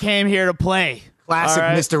playing, I came here to play. Classic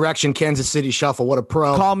misdirection, Kansas City shuffle. What a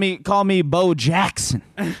pro. Call me Bo Jackson.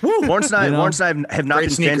 Lawrence and I have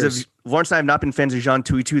not been fans of Jean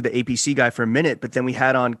Tuitu, the APC guy, for a minute. But then we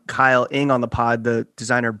had on Kyle Ing on the pod, the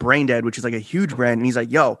designer Brain Dead, which is like a huge brand, and he's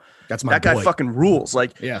like, "Yo, that guy fucking rules."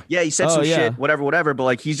 Like, yeah, he said some shit, whatever. But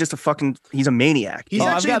like, he's just he's a maniac. He's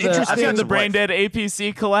actually I've got the Brain Dead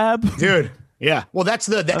APC collab, dude. Yeah, well, that's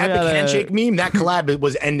the epic handshake meme. That collab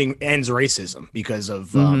ends racism because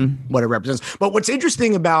of what it represents. But what's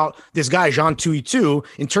interesting about this guy Jean Tuitu,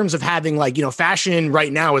 in terms of having fashion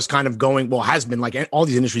right now is kind of has been like all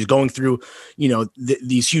these industries going through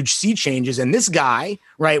these huge sea changes. And this guy,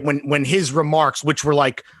 right, when his remarks, which were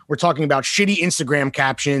like, we're talking about shitty Instagram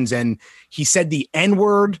captions, and he said the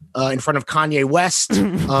N-word in front of Kanye West,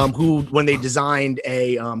 who, when they designed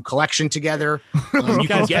a collection together, you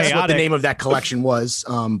can guess what the name of that collection was,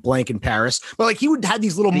 blank in Paris. But like, he would have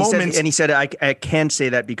these little moments. He said, I can say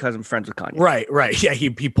that because I'm friends with Kanye. Right. Yeah, he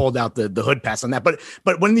pulled out the hood pass on that. But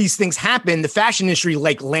when these things happen, the fashion industry,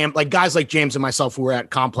 like guys like James and myself who were at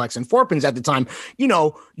Complex and Fourpins at the time,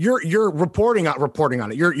 you're reporting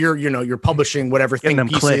on it. You're publishing whatever thing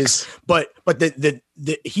pieces. But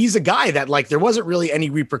he's a guy that like there wasn't really any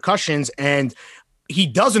repercussions, and he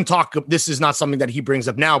doesn't talk. This is not something that he brings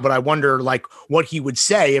up now, but I wonder like what he would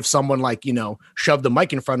say if someone like shoved the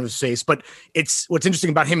mic in front of his face. But what's interesting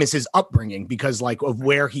about him is his upbringing, because like of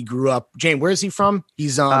where he grew up. Jane, where is he from?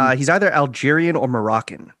 He's either Algerian or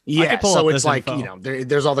Moroccan. Yeah, so it's like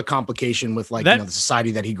there's all the complication with like the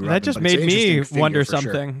society that he grew up in. That just made me wonder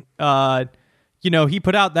something. Sure. He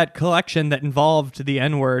put out that collection that involved the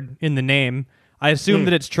N-word in the name. I assume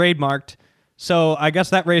that it's trademarked. So I guess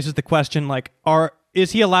that raises the question, like,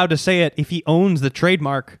 is he allowed to say it if he owns the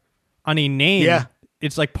trademark on a name? Yeah.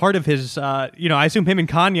 It's like part of his, I assume him and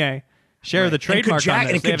Kanye share the trademark on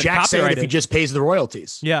this. And could Jack say it if he just pays the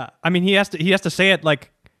royalties? Yeah. I mean, he has to say it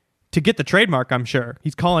like to get the trademark, I'm sure.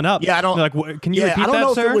 He's calling up. Yeah, I don't. Like, can you repeat that, sir? I don't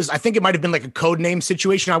know if it was. I think it might have been like a code name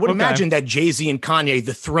situation. I would imagine that Jay-Z and Kanye,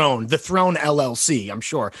 the Throne LLC. I'm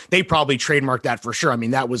sure they probably trademarked that for sure. I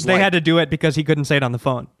mean, that was they had to do it because he couldn't say it on the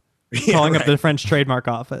phone. Calling up the French trademark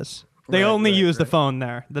office. They only use the phone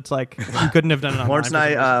there. That's like you couldn't have done it online. Lawrence and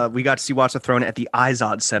I, we got to see Watch the Throne at the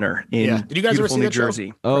Izod Center in Did you guys ever see New that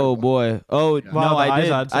Jersey. Show? Oh boy. Oh no, I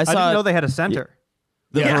did. I didn't know they had a center.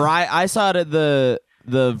 I saw it at the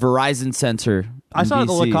Verizon Center. I saw it at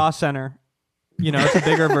the Lacoste Center. It's a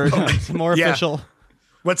bigger version. It's more official.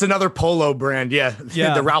 What's another polo brand? Yeah.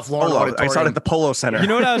 The Ralph Lauren Auditorium. I saw it at the Polo Center. You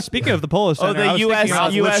know what I was speaking of the Polo Center? The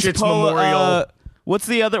US Polo Memorial. What's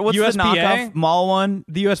the USPA? The knockoff mall one?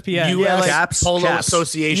 The USPA. US Polo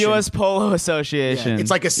Association. US Polo Association.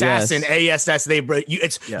 It's like Assassin, ASS.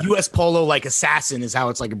 It's US Polo like Assassin is how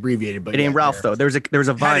it's like abbreviated. But it ain't Ralph though. There's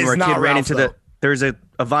a Vine where a kid ran into the. There's a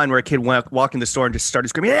Vine where a kid walked in the store and just started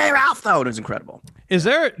screaming, "Hey, Ralph!" though, and it was incredible.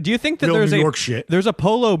 Do you think that there's a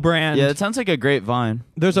polo brand? Yeah, it sounds like a great Vine.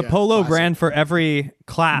 There's a polo brand for every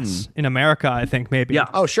class in America, I think, maybe. Yeah.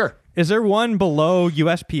 Oh, sure. Is there one below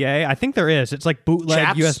USPA? I think there is. It's like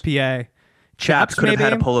bootleg Chaps? USPA. Chaps could have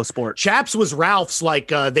had a Polo Sport. Chaps was Ralph's, like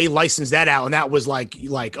they licensed that out, and that was like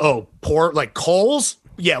Kohl's.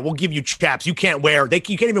 Yeah, we'll give you Chaps. You can't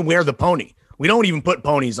even wear the pony. We don't even put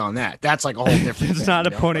ponies on that. That's like a whole different It's not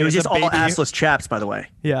a pony. It was just all baby. assless Chaps, by the way.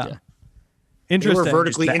 Yeah. Interesting. They were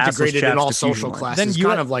vertically integrated in all social line. classes. Then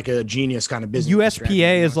kind of like a genius kind of business.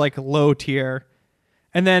 USPA is like low tier.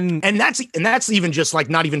 And that's even just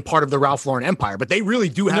like not even part of the Ralph Lauren empire, but they really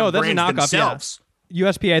do have brands themselves.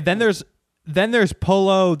 Yeah. USPA. Then there's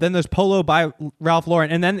Polo. Then there's Polo by Ralph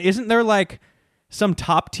Lauren. And then isn't there like some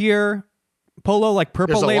top tier Polo, like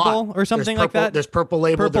Purple Label or something like that? There's Purple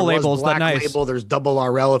Label. Purple Label's Black nice. Label. There's Double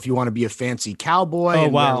RL if you want to be a fancy cowboy. Oh,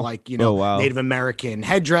 and wow. wear Native American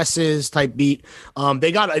headdresses type beat.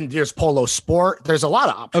 There's Polo Sport. There's a lot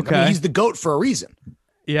of options. Okay. I mean, he's the GOAT for a reason.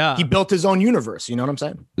 Yeah. He built his own universe. You know what I'm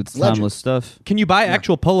saying? It's timeless stuff. Can you buy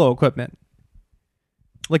actual polo equipment?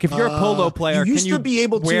 Like if you're a polo player, you used can you to be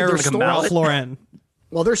able to wear like a Ralph Lauren?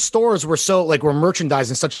 Well, their stores were were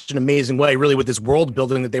merchandised in such an amazing way, really, with this world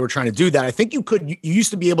building that they were trying to do that. I think you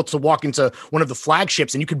used to be able to walk into one of the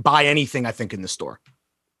flagships and you could buy anything, I think, in the store.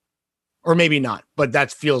 Or maybe not, but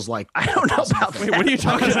that feels like I don't know about that. Wait, what are you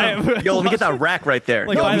talking about? Yo, let me get that rack right there.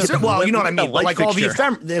 You know what I mean. Like all the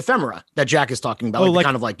ephemera that Jack is talking about,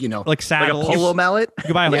 kind of like like saddles, like a polo mallet. You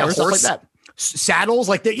can buy a horse, stuff like that. Saddles,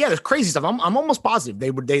 like that. Yeah, there's crazy stuff. I'm almost positive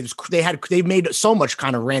they made so much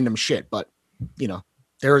kind of random shit, but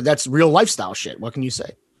that's real lifestyle shit. What can you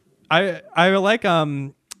say? I like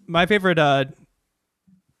my favorite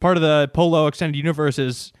part of the Polo extended universe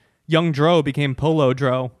is Young Dro became Polo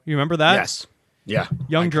Dro. You remember that? Yes. Yeah.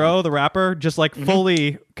 Young Dro, the rapper, just like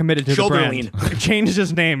fully committed to Shoulder the brand. Changed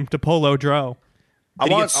his name to Polo Dro. I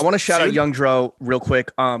want to shout out Young Dro real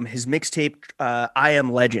quick. His mixtape I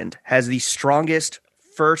Am Legend has the strongest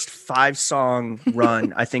first 5-song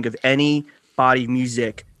run I think of any body of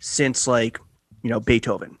music since like,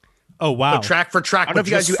 Beethoven. Oh wow. So track for track, I don't know if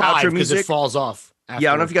you guys do outro music. It falls off. Yeah, I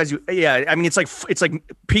don't know if you guys do. Yeah, I mean it's like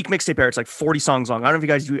peak mixtape era. It's like 40 songs long. I don't know if you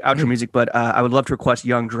guys do outro music, but I would love to request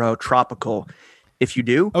Young Dro Tropical if you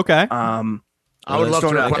do. Okay. I would love to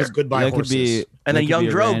request Goodbye Horses. And then Young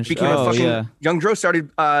Dro became a fucking Young Dro started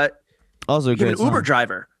also a great an Uber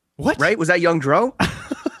driver. What? Right? Was that Young Dro?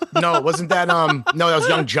 No, it wasn't that. No, that was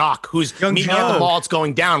Young Jock, who's Meet Me at the Mall. It's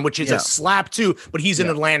Going Down, which is a slap too. But he's an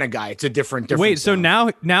Atlanta guy. It's a different. Wait, so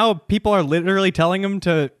sound. now people are literally telling him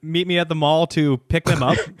to meet me at the mall to pick them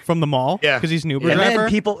up from the mall. Yeah, because he's an Uber and driver. Then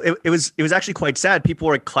people, it was actually quite sad. People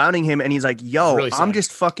were clowning him, and he's like, "Yo, really I'm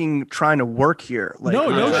just fucking trying to work here." Like,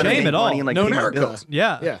 no shame at all. And, like, no,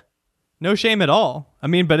 yeah, no shame at all. I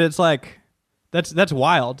mean, but it's like. That's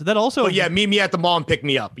wild. That also. Well, yeah, meet me at the mall and pick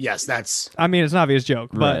me up. Yes, that's. I mean, it's an obvious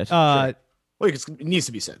joke, but Well, it needs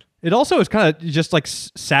to be said. It also is kind of just like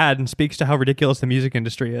sad and speaks to how ridiculous the music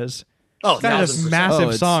industry is. Oh, it's kind of this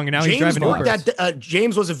massive song, and now he's driving Uber.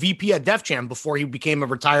 James was a VP at Def Jam before he became a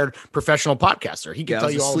retired professional podcaster. He can tell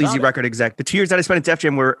you all sleazy about it. record exec. The 2 years that I spent at Def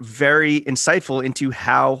Jam were very insightful into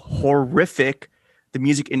how horrific the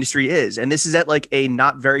music industry is, and this is at like a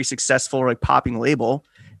not very successful like popping label.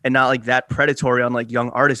 And not like that predatory on like young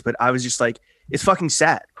artists, but I was just like, it's fucking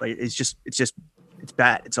sad. Like it's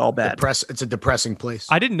bad. It's all bad. It's a depressing place.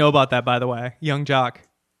 I didn't know about that, by the way, Young Jock.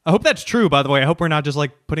 I hope that's true, by the way. I hope we're not just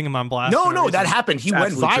like putting him on blast. No, that happened. He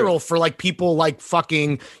went viral for like people like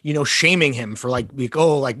fucking, shaming him for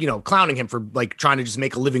clowning him for like trying to just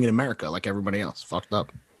make a living in America like everybody else. Fucked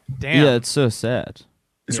up. Damn. Yeah, it's so sad.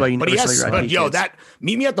 That's why you never that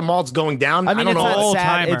Meet Me at the Mall's Going Down. I mean, don't know.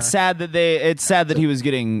 It's sad that he was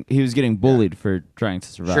getting bullied for trying to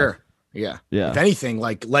survive. Sure. Yeah. Yeah. If anything,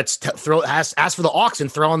 like let's ask for the aux and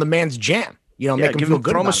throw on the man's jam. Make him feel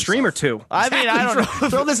good. Throw him a stream or two. I mean, I don't know.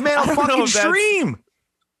 Throw this man a fucking stream.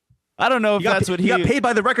 I don't know if that's what he got paid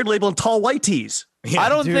by the record label in tall white tees. Yeah, I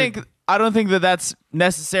don't think that that's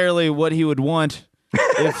necessarily what he would want.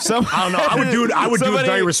 If I don't know. I would do it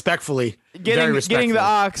very respectfully. Getting the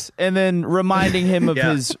aux and then reminding him of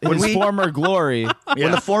his former glory.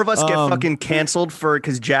 When the 4 of us get fucking canceled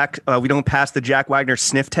because Jack, we don't pass the Jack Wagner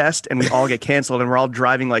sniff test, and we all get canceled, and we're all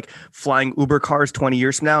driving like flying Uber cars 20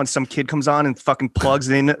 years from now, and some kid comes on and fucking plugs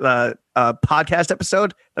in a podcast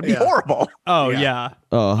episode. That'd be horrible. Oh yeah.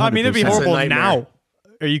 Oh, I mean, it'd be horrible now.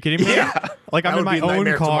 Are you kidding me? Yeah. Like I'm in my own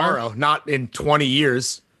car tomorrow, not in 20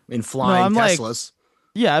 years in flying Teslas.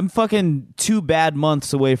 Yeah, I'm fucking 2 bad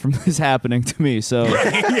months away from this happening to me. So I'm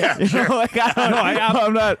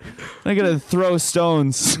not gonna throw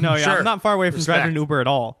stones. No, yeah, I'm not far away from driving an Uber at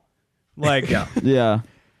all. Like, yeah.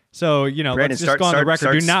 So Brandon, let's just go on the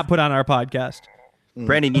record. Do not put on our podcast.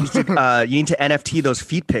 Brandon, you need to NFT those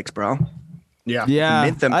feet pics, bro. Yeah.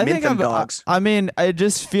 Mint them dogs. I mean, it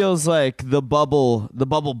just feels like the bubble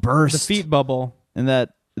burst. The feet bubble. And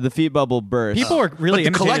that. The feet bubble burst. People are really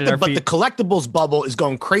imitating our feet. But the collectibles bubble is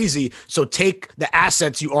going crazy. So take the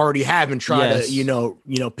assets you already have and try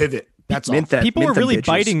to, pivot. That's all. People are really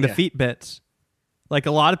biting the feet bits. Like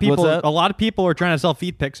a lot of people are trying to sell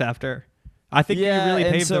feet pics after. I think you really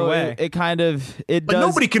paved their way. But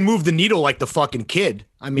nobody can move the needle like the fucking kid.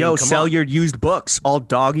 I mean, sell your used books, all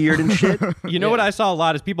dog-eared and shit. You know what I saw a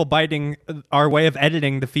lot is people biting our way of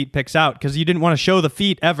editing the feet pics out because you didn't want to show the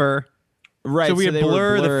feet ever. Right, so we would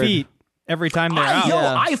blur the feet every time they're out.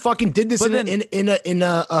 I fucking did this in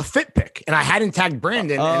a fit pick, and I hadn't tagged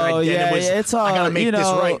Brandon. It's all. I gotta make this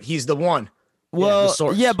right. He's the one. Well,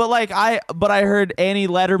 but I heard Annie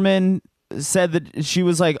Letterman said that she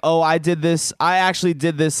was like, "Oh, I did this. I actually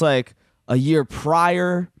did this like a year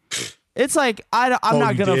prior." It's like I'm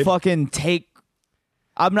not gonna fucking take.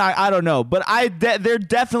 I'm not. I don't know, but there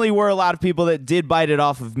definitely were a lot of people that did bite it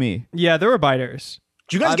off of me. Yeah, there were biters.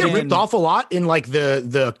 Do you guys get ripped off a lot in like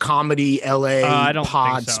the comedy LA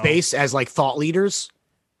pod space as like thought leaders?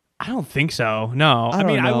 I don't think so. No, I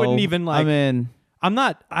mean I wouldn't even like. I mean, I'm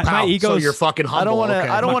not. My ego's. So you're fucking humble. I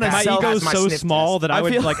don't want to. My ego's so small that I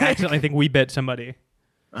would like accidentally think we bit somebody.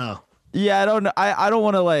 Oh. Yeah, I don't. I don't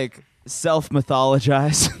want to like self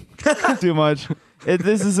mythologize too much.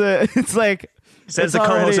 It's like says the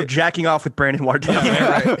co-host of Jacking Off with Brandon Wardell.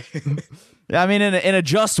 Yeah, right. I mean, in a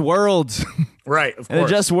just world. Right, of course. In a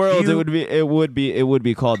just world, it would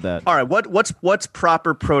be called that. All right, what's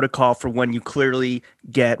proper protocol for when you clearly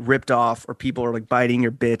get ripped off or people are like biting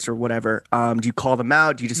your bits or whatever? Do you call them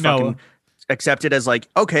out? Do you just fucking accept it as like,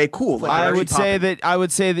 okay, cool? Like, I would say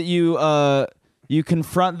that you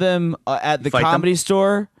confront them at the comedy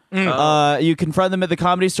store. You confront them at the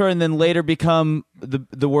comedy store and then later become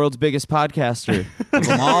the world's biggest podcaster of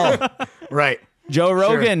them all. Right. Joe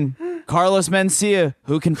Rogan, Carlos Mencia,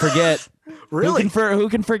 who can forget? Really? Who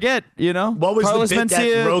can forget? You know, what was Carlos the bit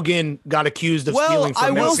Mencia, that Rogan got accused of stealing from?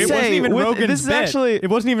 I will it say, wasn't even Rogan's bit. It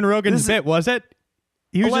wasn't even Rogan's bit, was it?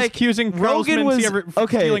 He was just accusing Carlos Mencia of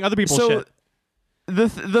stealing other people's shit.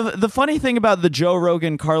 The funny thing about the Joe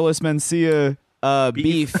Rogan Carlos Mencia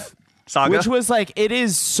beef saga, which was like it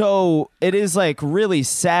is like really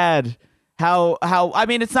sad how I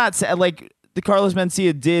mean it's not sad, like the Carlos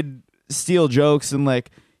Mencia did steal jokes and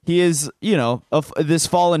like he is, you know, this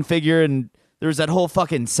fallen figure, and there was that whole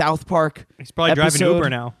fucking South Park. He's probably driving Uber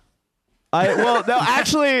now.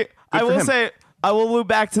 Actually, I will say I will loop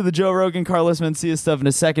back to the Joe Rogan Carlos Mencia stuff in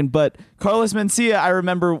a second, but Carlos Mencia, I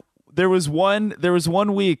remember there was one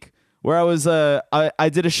week where I was I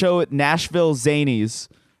did a show at Nashville Zanies,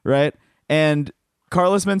 right? And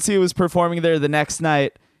Carlos Mencia was performing there the next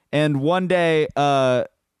night, and one day so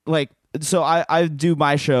I do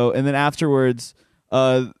my show, and then afterwards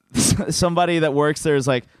somebody that works there is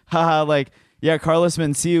like, haha, like, yeah, Carlos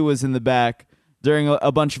Mencia was in the back during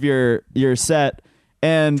a bunch of your set.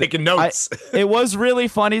 And taking notes. It was really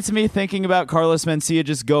funny to me thinking about Carlos Mencia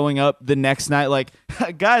just going up the next night like,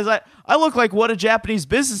 guys, I look like what a Japanese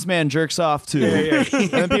businessman jerks off to. Yeah.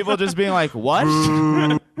 And people just being like, what?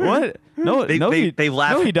 What? No, they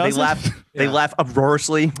laugh. No, he doesn't. They laugh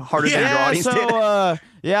uproariously harder than your audience did.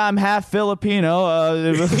 Yeah, I'm half Filipino.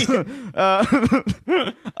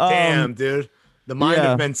 Damn, dude. The mind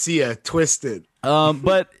of Mencia twisted.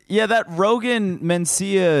 But yeah, that Rogan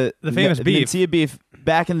Mencia, the famous Mencia beef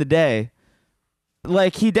back in the day,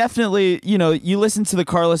 like he definitely, you know, you listen to the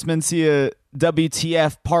Carlos Mencia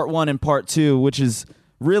WTF Part 1 and Part 2, which is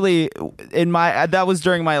really that was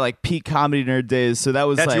during my like peak comedy nerd days. So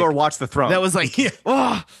that's like your Watch the Throne. That was like,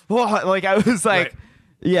 like I was like, right.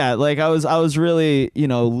 Yeah, like I was really, you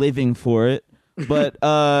know, living for it. But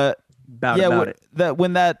when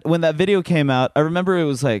that video came out, I remember it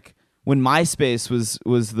was like when MySpace was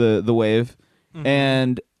the wave,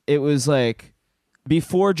 and it was like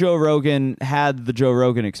before Joe Rogan had the Joe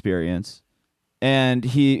Rogan Experience, and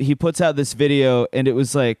he puts out this video, and it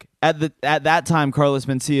was like at that time Carlos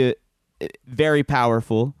Mencia, very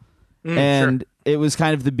powerful, and it was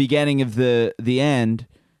kind of the beginning of the end,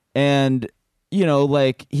 and you know,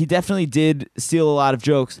 like he definitely did steal a lot of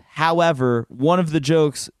jokes. However, one of the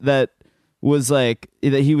jokes that was like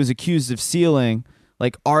that he was accused of stealing,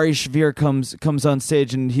 like Ari Shaffir comes on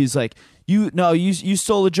stage and he's like, you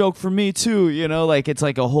stole a joke from me too, you know, like it's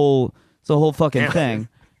a whole fucking thing.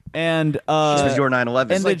 And this was your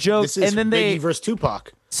 9/11. And the joke, this is and then Biggie versus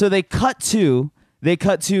Tupac. So they cut to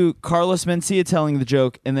Carlos Mencia telling the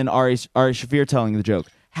joke and then Ari Shaffir telling the joke.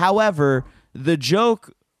 However, the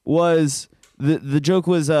joke was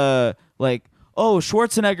like, oh,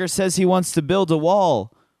 Schwarzenegger says he wants to build a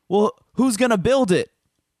wall. Well, who's gonna build it?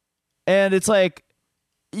 And it's like,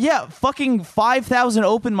 yeah, fucking 5,000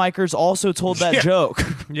 open micers also told that joke.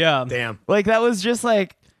 Yeah, damn. Like that was just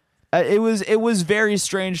like, it was very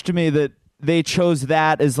strange to me that they chose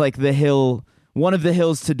that as like the hill, one of the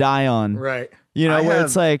hills to die on. Right. You know,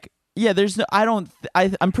 it's like, yeah, there's no,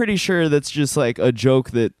 I'm pretty sure that's just like a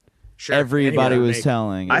joke that everybody was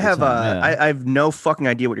telling. I have no fucking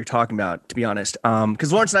idea what you're talking about, to be honest.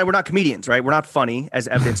 Because Lawrence and I, we're not comedians, right? We're not funny, as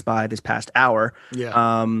evidenced by this past hour.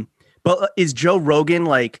 Yeah. But is Joe Rogan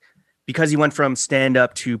like, because he went from stand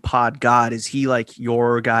up to pod god, is he like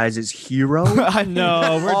your guys' hero?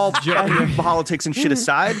 No, we're all politics and shit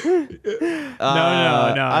aside.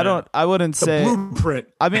 No. I wouldn't say blueprint.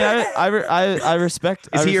 I mean, I respect.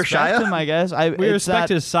 Is he your Shia? Him, I guess. We respect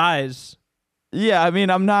his size. Yeah, I mean,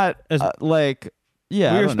 I'm not like.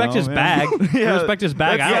 Yeah, we respect his bag. We respect his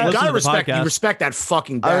bag. I don't listen to the podcast. You respect that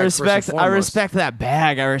fucking bag. I respect that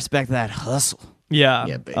bag. I respect that hustle. Yeah.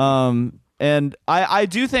 Baby. And I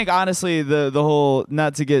do think honestly the whole,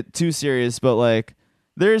 not to get too serious, but like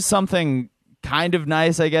there's something kind of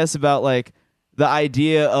nice, I guess, about like the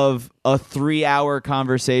idea of a 3-hour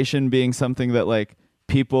conversation being something that like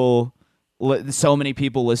so many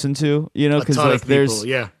people listen to, you know, because like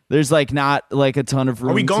there's like not like a ton of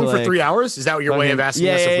room. Are we going to, for like, 3 hours? Is that what your way of asking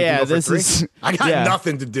us if we can go for 3? I got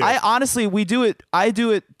nothing to do. I honestly, I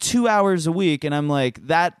do it 2 hours a week, and I'm like,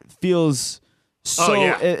 that feels so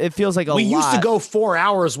it feels like we lot. used to go 4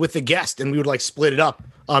 hours with a guest, and we would like split it up.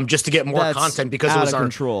 Just to get more content because it was our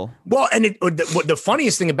control. Well, and the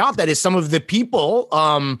funniest thing about that is some of the people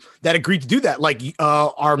that agreed to do that, like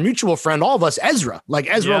our mutual friend, all of us, Ezra. Like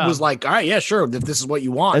Ezra was like, all right, yeah, sure, if this is what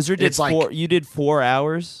you want. Ezra did you did 4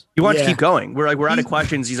 hours. He wanted to keep going. We're out of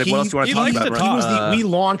questions. He's like, what else do you want to talk about? We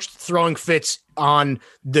launched Throwing Fits on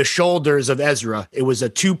the shoulders of Ezra. It was a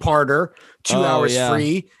 2-parter, 2 hours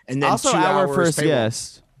free, and then also 2 our hours first payroll.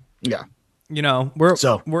 Guest. Yeah,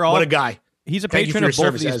 we're all what a guy. He's a patron of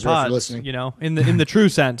both of these pods, in the true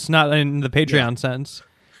sense, not in the Patreon sense.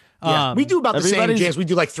 We do about the same, James. We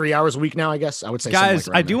do like 3 hours a week now, I guess. I would say. Guys,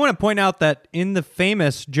 I do want to point out that in the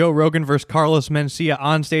famous Joe Rogan versus Carlos Mencia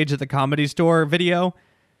on stage at the Comedy Store video,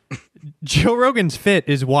 Joe Rogan's fit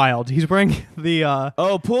is wild. He's wearing the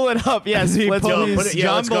pull it up. Yes, John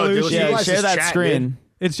Belushi. Yeah, share that screen. Dude.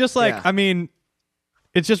 It's just like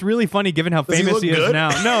it's just really funny given how famous he is now.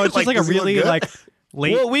 No, it's just like a really like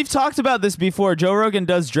late. Well, we've talked about this before. Joe Rogan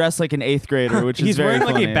does dress like an 8th grader, which is very wearing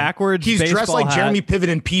funny. like a backwards. He's baseball dressed like hat. Jeremy Piven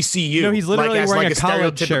in PCU. No, he's literally wearing a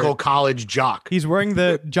college stereotypical shirt. college jock. He's wearing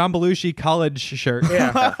the John Belushi college shirt.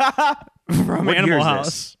 From what Animal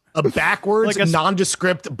House. A backwards,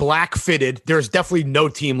 nondescript, black fitted. There's definitely no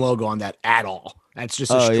team logo on that at all. That's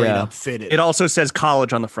just a straight up fitted. It also says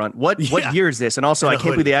college on the front. What year is this? And also, I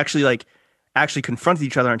can't believe they actually confronted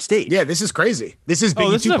each other on stage. Yeah, this is crazy. This is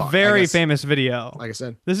this Tupac, is a very famous video. Like I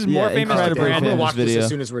said, this is more famous than Brandon. I'm gonna watch this as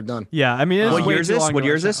soon as we're done. Yeah, I mean, what year is this? What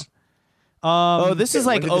year is this? This is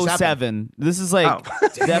like 07. This is like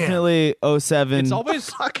definitely 07. It's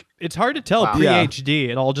always it's hard to tell pre-HD.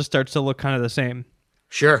 It all just starts to look kind of the same.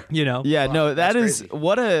 Sure. Yeah, no, that is crazy.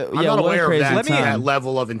 what a I'm not what aware a crazy of time. that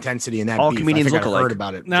level of intensity in that all beef. comedians look alike. Heard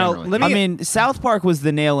about it. Now, generally. I mean, South Park was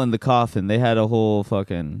the nail in the coffin. They had a whole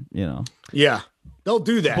fucking, Yeah. They'll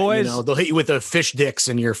do that, boys. They'll hit you with a fish dicks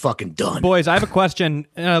and you're fucking done. Boys, I have a question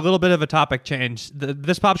and a little bit of a topic change.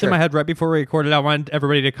 This popped in my head right before we recorded. I wanted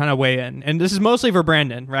everybody to kind of weigh in. And this is mostly for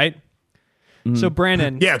Brandon, right? So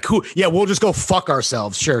Brandon. Yeah, cool. Yeah, we'll just go fuck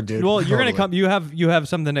ourselves. Sure, dude. Well, you're going to come. You have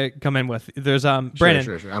something to come in with. There's Brandon.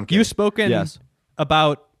 Sure. I'm kidding. You've spoken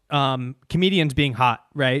about comedians being hot,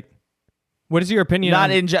 right? What is your opinion?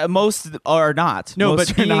 Most are not. No,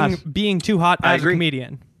 most but being too hot as a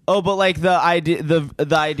comedian. Oh, but like the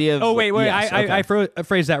idea of. Oh wait, I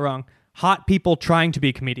phrased that wrong. Hot people trying to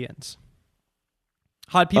be comedians.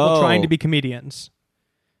 Hot people trying to be comedians.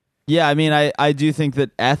 Yeah, I mean, I do think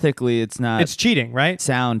that ethically it's not. It's cheating, right?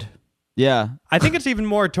 Sound. Yeah. I think it's even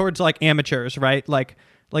more towards like amateurs, right? Like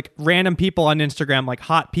random people on Instagram, like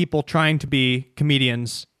hot people trying to be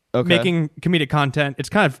comedians, making comedic content. It's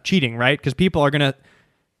kind of cheating, right? Because people are going to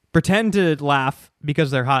pretend to laugh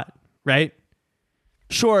because they're hot, right?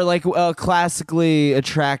 Sure, like a classically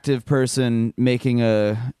attractive person making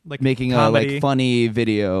a funny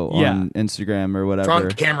video on Instagram or whatever.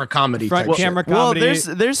 Front camera comedy. Comedy. Well,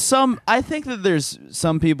 there's some. I think that there's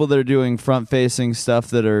some people that are doing front facing stuff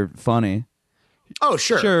that are funny. Oh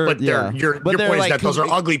sure. But your point is that those are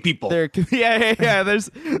ugly people. There's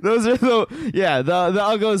those are the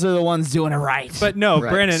uggos are the ones doing it right. But no,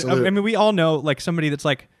 right, Brandon. Salute. I mean, we all know like somebody that's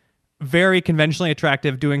like very conventionally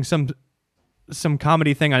attractive doing some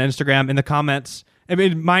comedy thing on Instagram. In the comments, I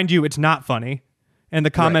mean, mind you, it's not funny. And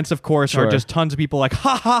the comments, of course, are just tons of people like,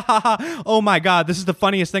 ha ha ha ha, oh my God, this is the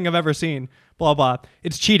funniest thing I've ever seen. Blah blah.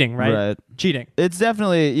 It's cheating, right? Right. Cheating. It's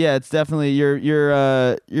definitely you're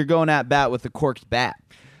going at bat with a corked bat.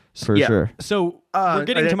 For sure. So we're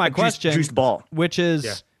getting to my question, juiced ball, which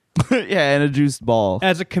is and a juiced ball.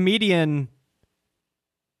 As a comedian,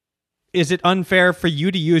 is it unfair for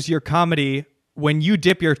you to use your comedy when you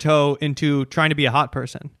dip your toe into trying to be a hot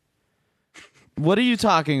person? What are you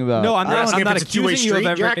talking about? No, I'm not accusing you of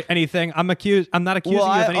anything. I'm not accusing you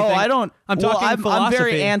of anything. I don't. I'm talking philosophy. I'm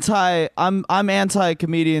very anti. I'm anti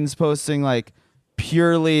comedians posting like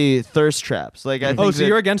purely thirst traps. Like I think so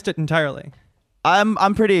you're against it entirely.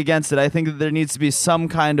 I'm pretty against it. I think that there needs to be some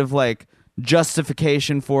kind of like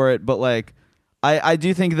justification for it, but like I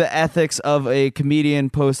do think the ethics of a comedian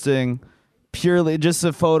posting purely just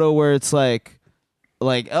a photo where it's like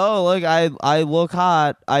oh look I look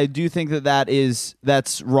hot. I do think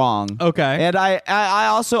that's wrong. Okay. And I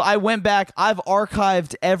also went back. I've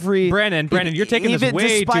archived every Brandon, you're taking this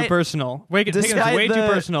way too personal. Taking this way too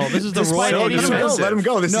personal. This is the Royal Universe. Let him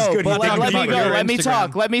go. This is good. But let me go. Let me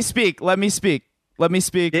talk. Let me speak.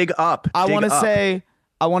 Dig up. I want to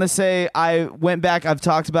say I went back. I've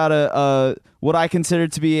talked about a what I consider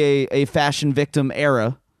to be a fashion victim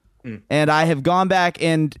era, and I have gone back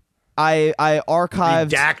and I archived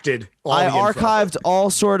redacted. I archived all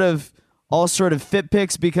sort of all sort of fit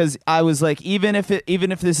pics because I was like, even if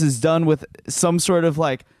this is done with some sort of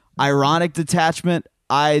like ironic detachment,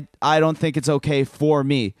 I don't think it's okay for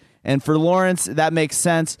me. And for Lawrence, that makes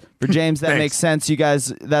sense. For James, that makes sense. You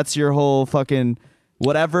guys, that's your whole fucking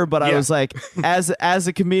whatever. But I was like, as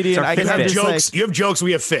a comedian, I can't just jokes. You have jokes.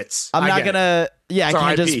 We have fits. I'm not gonna. Yeah, I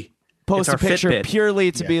can't just post a picture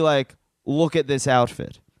purely to be like, look at this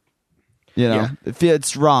outfit. You know,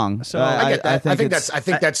 it's wrong. So I think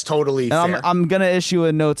that's totally fair. I'm gonna issue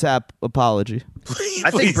a no tap apology.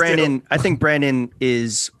 I think Brandon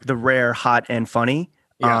is the rare hot and funny.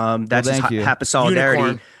 That's his happy solidarity.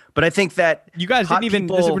 Unicorn. But I think that you guys didn't even.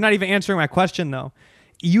 We're not even answering my question though.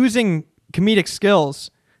 Using comedic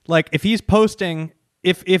skills, like if he's posting,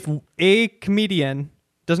 if a comedian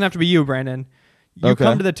doesn't have to be you, Brandon. You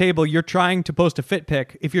come to the table. You're trying to post a fit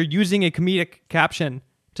pic. If you're using a comedic caption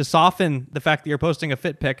to soften the fact that you're posting a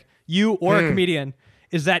fit pic, you or a comedian,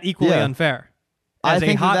 is that equally unfair? As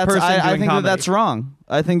a hot person doing I think comedy? that's wrong.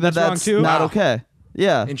 I think that's wrong too? not okay.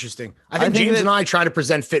 Yeah, interesting. I think James and I try to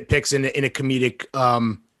present fit pics in a comedic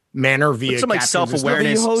manner via some like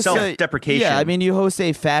self-awareness, self-deprecation. Yeah, I mean, you host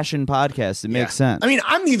a fashion podcast. It makes sense. I mean,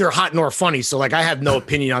 I'm neither hot nor funny, so like I have no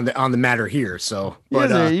opinion on the matter here. So,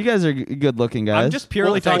 you guys are good-looking guys. I'm just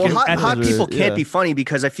purely talking. Hot people can't be funny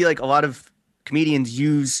because I feel like a lot of comedians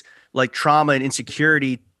use like trauma and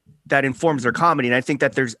insecurity that informs their comedy, and I think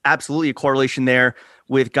that there's absolutely a correlation there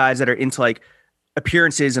with guys that are into like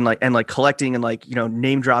appearances and like collecting and like, you know,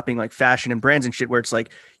 name dropping like fashion and brands and shit, where it's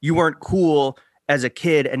like you weren't cool as a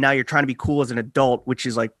kid and now you're trying to be cool as an adult, which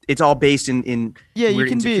is like it's all based in weird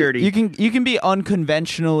insecurity. You can be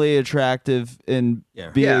unconventionally attractive and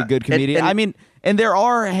be a good comedian. I mean, and there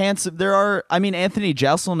are handsome. I mean, Anthony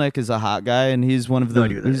Jeselnik is a hot guy, and he's one of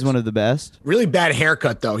the best. Really bad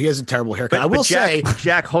haircut though. He has a terrible haircut. I will say,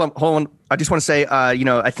 Jack, hold on. I just want to say,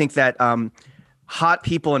 I think that hot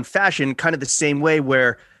people in fashion, kind of the same way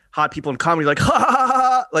where hot people in comedy, like ha ha ha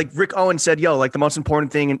ha, like Rick Owens said, yo, like the most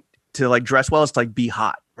important thing to like dress well is to like be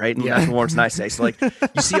hot, right? And that's what Lawrence and I say. So like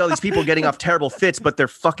you see all these people getting off terrible fits, but they're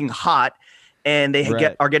fucking hot. And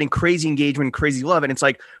they are getting crazy engagement, crazy love, and it's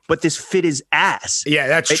like, but this fit is ass. Yeah,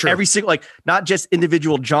 that's true. Every single, like, not just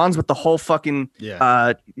individual Johns, but the whole fucking,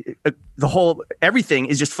 the whole everything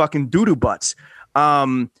is just fucking doo-doo butts.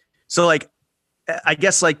 So like, I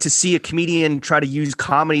guess like to see a comedian try to use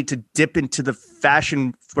comedy to dip into the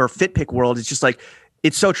fashion or fit pick world, it's just like,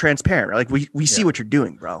 it's so transparent. Right? Like we see what you're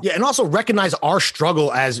doing, bro. Yeah, and also recognize our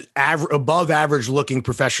struggle as above average looking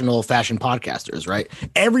professional fashion podcasters, right?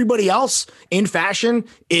 Everybody else in fashion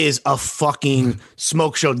is a fucking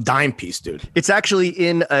smoke show dime piece, dude. It's actually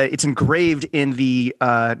it's engraved in the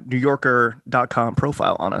NewYorker.com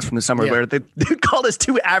profile on us from the summer where they called us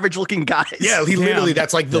two average looking guys. Yeah, literally,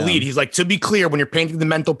 that's like the lead. He's like, to be clear, when you're painting the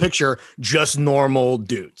mental picture, just normal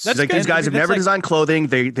dudes. That's like, these guys have never designed clothing.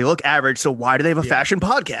 They look average. So why do they have a fashion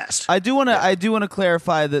podcast? I do want to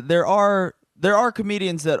clarify that there are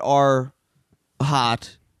comedians that are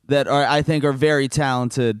hot that I think are very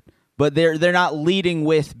talented, but they're not leading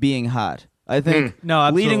with being hot. I think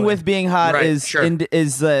leading with being hot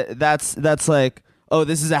that's like, oh,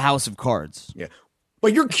 this is a house of cards. Yeah.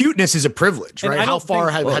 But your cuteness is a privilege, right? How far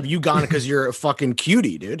have you gone because you're a fucking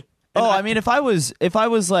cutie, dude? I mean, if I was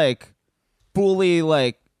like fully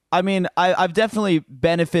like, I mean, I've definitely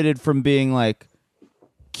benefited from being like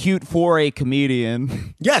cute for a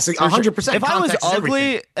comedian. Yes, 100%. If I was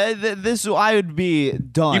ugly, I would be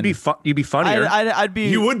done. You'd be funnier. I'd be.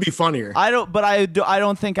 You would be funnier. I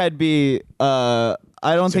don't think I'd be. I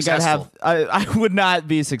don't successful. think I'd have. I would not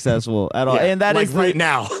be successful at all. And that like is right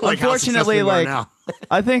now. Unfortunately, like now.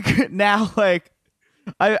 I think now, like,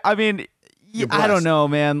 I mean. I don't know,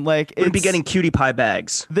 man. Like, we'd be getting cutie pie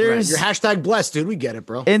bags. There's your hashtag blessed, dude. We get it,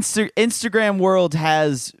 bro. Instagram world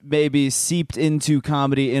has maybe seeped into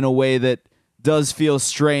comedy in a way that does feel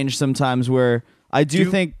strange sometimes. Where I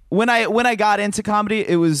do think when I got into comedy,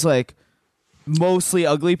 it was like mostly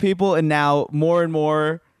ugly people, and now more and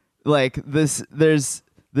more like this. There's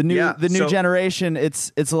the new generation.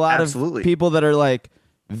 It's a lot of people that are like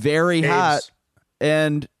very hot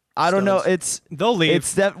and. I don't know. They'll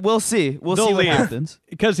leave. We'll see. We'll see what happens.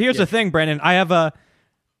 Because here's the thing, Brandon.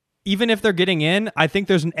 Even if they're getting in, I think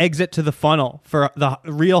there's an exit to the funnel for the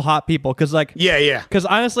real hot people. Because Because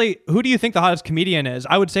honestly, who do you think the hottest comedian is?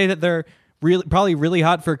 I would say that they're probably really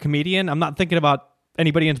hot for a comedian. I'm not thinking about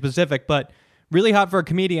anybody in specific, but really hot for a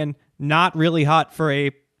comedian, not really hot for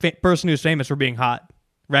a person who's famous for being hot,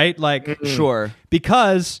 right? Like, sure.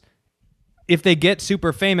 Because if they get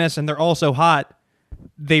super famous and they're also hot,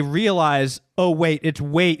 they realize, oh wait, it's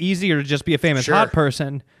way easier to just be a famous hot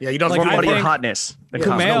person. Yeah, you don't have more money in hotness.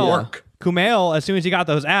 Kumail, Kumail, as soon as he got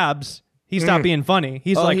those abs, he stopped being funny.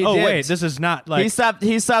 He's wait, this is not like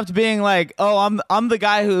he stopped being like, oh, I'm the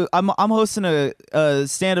guy who I'm hosting a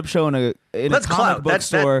stand-up show in a comic book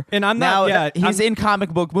store. And I'm not now he's in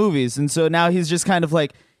comic book movies, and so now he's just kind of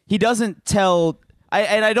like, he doesn't tell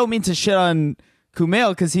I don't mean to shit on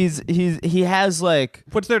Kumail, because he has like,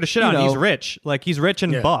 what's there to shit on? He's rich, like he's rich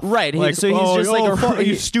and buff, right? Like, so he's just like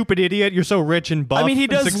you stupid idiot, you're so rich and buff. I mean, he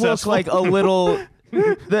does look like a little.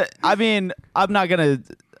 I mean, I'm not gonna.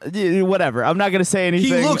 Whatever. I'm not gonna say anything.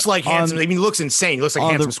 He looks like handsome. I mean, he looks insane. He looks like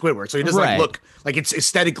handsome Squidward. So he doesn't like look like it's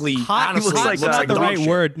aesthetically. Honestly, looks like the right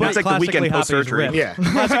word. Looks like the weekend post surgery. Yeah,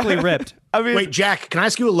 classically ripped. I mean, wait, Jack, can I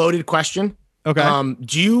ask you a loaded question? Okay.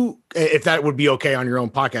 Do you, if that would be okay on your own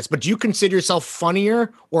podcast, but do you consider yourself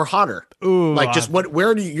funnier or hotter? Ooh, like just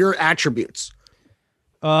where do your attributes?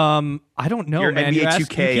 I don't know, Your man. NBA You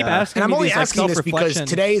 2K, keep asking and I'm me only these, asking this because self-reflection.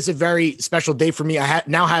 today is a very special day for me. I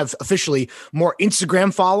now have officially more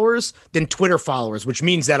Instagram followers than Twitter followers, which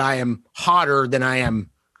means that I am hotter than I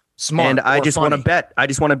am smart. And I just want to funny. bet. I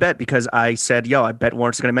just want to bet because I said, yo, I bet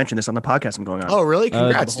Lawrence is going to mention this on the podcast I'm going on. Oh, really?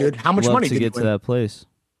 Congrats, dude. How much love money to did you get to win? that place?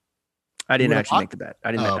 I didn't You actually make the bet.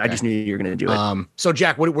 I didn't. I just knew you were going to do it. So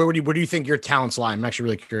Jack, where do you think your talents lie? I'm actually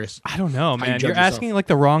really curious. I don't know, you man. judge You're yourself. asking like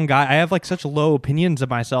the wrong guy. I have like such low opinions of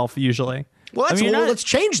myself usually. Well, let's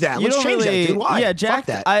change that. Let's change that, dude. Why? Yeah, Jack.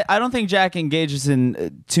 Fuck that. I don't think Jack engages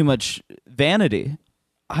in too much vanity.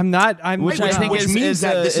 I'm not. I'm Which I think which is- means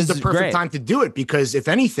that this is the perfect great. time to do it, because if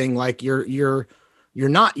anything, like you're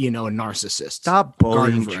not, a narcissist. Stop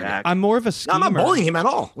bullying Garden Jack. I'm more of a No, schemer. I'm not bullying him at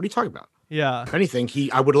all. What are you talking about? Yeah. If anything,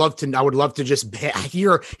 I would love to just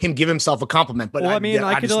hear him give himself a compliment. But Well, I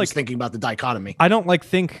could just was like thinking about the dichotomy. I don't like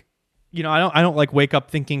think. I don't like wake up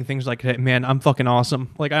thinking things like, hey, man, I'm fucking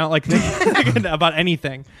awesome. Like I don't like thinking about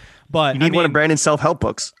anything. But You need one of Brandon's self-help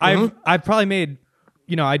books. I've probably made,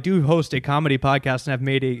 I do host a comedy podcast and I've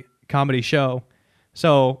made a comedy show.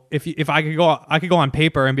 So if I could go on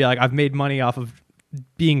paper and be like, I've made money off of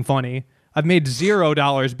being funny. I've made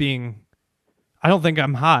 $0 being. I don't think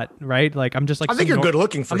I'm hot, right? Like I'm just like. I think you're good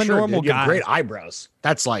looking for I'm sure. a normal Dude. You guy. have great eyebrows.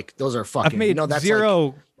 That's like those are fucking. I've made that's zero.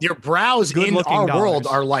 Like, your brows in good-looking our world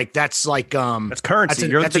dollars. are like that's currency. That's That's currency.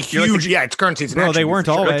 You're a huge. Yeah, it's currency. It's an Bro, they attribute weren't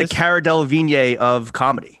for sure. always. Like the Cara Delevingne of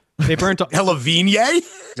comedy. They weren't. Delavigne?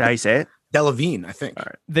 Is that how you say it? Delavigne, I think.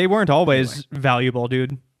 They weren't always valuable,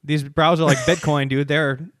 dude. These brows are like Bitcoin, dude.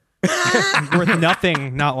 They're worth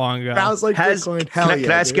nothing not long ago. Brows like Bitcoin. Hell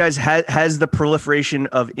Can I ask you guys, has the proliferation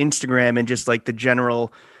of Instagram and just like the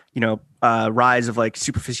general, rise of like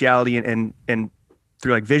superficiality and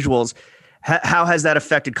through like visuals, how has that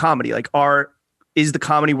affected comedy? Like, is the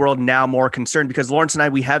comedy world now more concerned? Because Lawrence and I,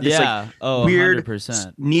 we have this weird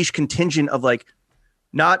 100%. niche contingent of like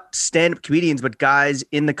not stand-up comedians, but guys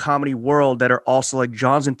in the comedy world that are also like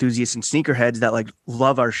John's enthusiasts and sneakerheads that like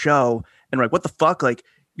love our show and like, what the fuck? Like,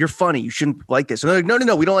 you're funny. You shouldn't like this. And they're like,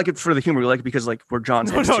 no. We don't like it for the humor. We like it because like we're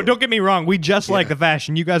John's. No, don't get me wrong. We just like the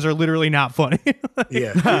fashion. You guys are literally not funny.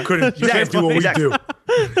 Yeah, you can't do what we do.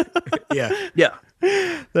 Yeah.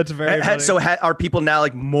 That's very funny. So are people now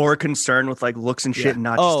like more concerned with like looks and shit and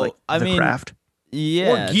not just like the craft?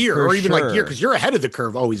 Yeah, or gear, or even like gear, sure. because you're ahead of the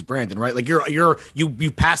curve always, Brandon, right? Like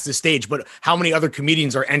you passed the stage, but how many other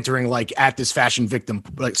comedians are entering like at this fashion victim,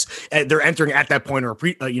 like they're entering at that point or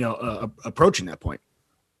approaching that point?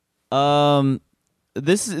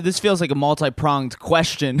 This feels like a multi-pronged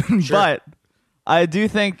question, but I do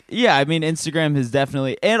think, Instagram has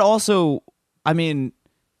definitely, and also,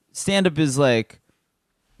 stand-up is like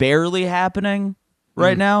barely happening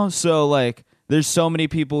right now. So like, there's so many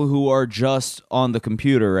people who are just on the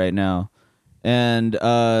computer right now, and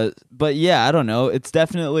but yeah, I don't know. It's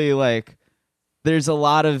definitely like there's a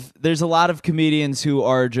lot of comedians who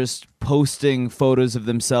are just posting photos of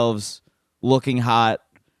themselves looking hot.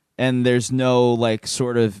 And there's no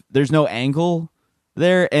there's no angle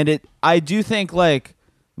there. And I do think like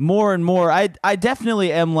more and more, I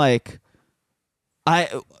definitely am like,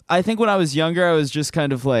 I think when I was younger, I was just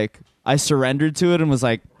kind of like, I surrendered to it and was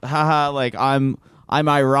like, haha, like I'm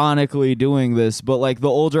ironically doing this. But like the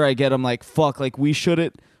older I get, I'm like, fuck, like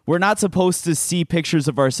we're not supposed to see pictures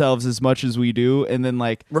of ourselves as much as we do. And then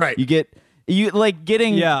like, right. you like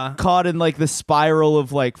getting caught in like the spiral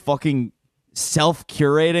of like fucking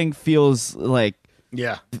self-curating feels like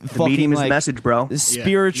the medium is the message, bro.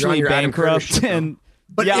 Spiritually bankrupt and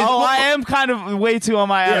but I am kind of way too on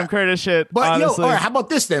my Adam Curtis shit. But honestly. all right, how about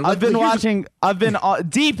this then? I've been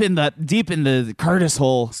deep in the Curtis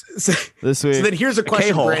hole this week. So then here's a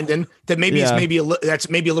question, Brandon, that maybe is that's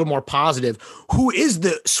maybe a little more positive. Who is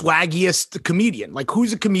the swaggiest comedian? Like,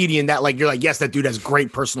 who's a comedian that like you're like, yes, that dude has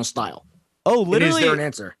great personal style? Oh, literally. Is there an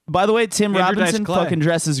answer? By the way, Tim Andrew Robinson Dice Clay. fucking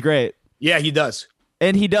dresses great. Yeah, he does.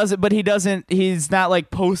 And he does it, but he doesn't. He's not like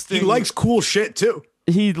posting. He likes cool shit too.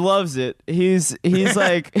 He loves it. He's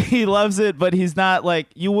like he loves it, but he's not like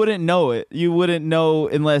you wouldn't know it. You wouldn't know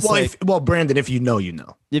unless Brandon, if you know, you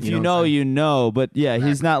know. If you know, you know. But yeah,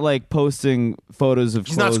 he's not like posting photos of.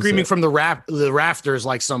 He's not screaming from the rafters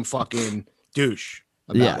like some fucking douche.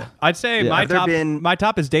 Yeah, I'd say my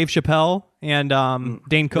top is Dave Chappelle and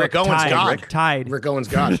Dane Cook. Rick Owens tied. Rick Owens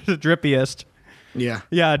got the drippiest. Yeah.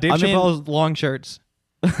 Yeah, Dave Chappelle's long shirts.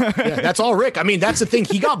 Yeah, that's all Rick. I mean, that's the thing.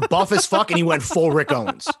 He got buff as fuck and he went full Rick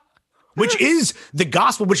Owens, which is the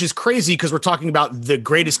gospel, which is crazy because we're talking about the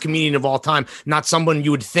greatest comedian of all time, not someone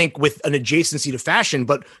you would think with an adjacency to fashion,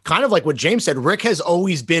 but kind of like what James said, Rick has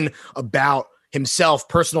always been about himself,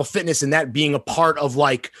 personal fitness, and that being a part of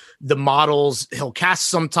like the models he'll cast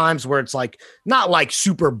sometimes where it's like not like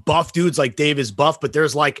super buff dudes like Dave is buff, but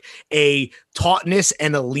there's like a tautness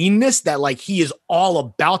and a leanness that like he is all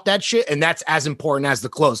about that shit, and that's as important as the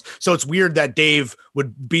clothes. So it's weird that Dave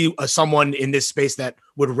would be someone in this space that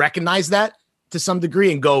would recognize that to some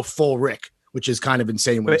degree and go full Rick, which is kind of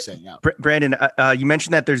insane when you're saying out. Brandon, you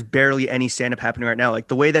mentioned that there's barely any stand-up happening right now. Like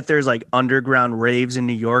the way that there's like underground raves in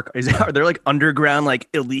New York, are there like underground like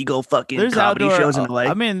illegal fucking comedy shows in LA?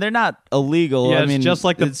 I mean, they're not illegal. Yeah, I mean, it's just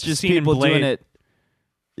like it's just people doing it.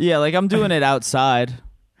 Yeah, like I'm doing it outside.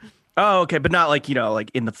 Oh, okay, but not like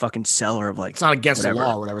like in the fucking cellar of like. It's not against the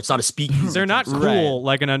law or whatever. It's not a speakeasy. They're not cool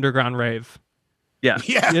like an underground rave. Yeah,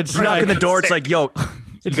 yeah. It's you knock on the door. It's like, yo.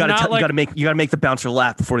 You gotta make the bouncer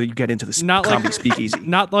laugh before you get into this comedy speakeasy.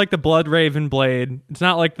 Not like the Blood Raven Blade. It's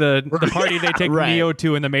not like the party they take Neo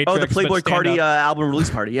to in the Matrix. Oh, the Playboy Cardi album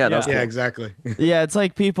release party. Yeah, that's cool. Yeah, exactly. Yeah, it's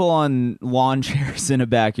like people on lawn chairs in a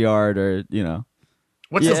backyard, or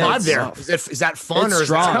What's the vibe there? Is that fun it's or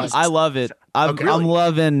strong? Is that I love it. I'm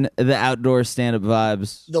loving the outdoor stand-up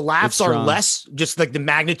vibes. The laughs are less, just like the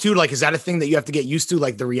magnitude. Like, is that a thing that you have to get used to?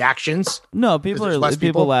 Like the reactions? No, people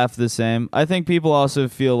laugh the same. I think people also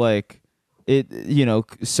feel like it,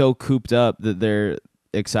 so cooped up that they're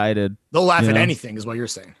excited. They'll laugh at anything, is what you're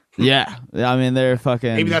saying. Yeah, I mean they're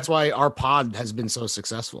fucking. Maybe that's why our pod has been so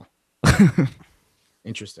successful.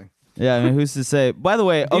 Interesting. Yeah, I mean, who's to say? By the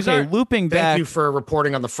way, looping back. Thank you for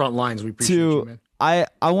reporting on the front lines. We appreciate you, man.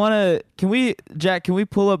 I want to. Can we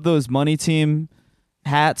pull up those Money Team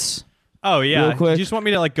hats? Oh yeah. Real quick? Do you just want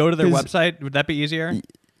me to like go to their website? Would that be easier?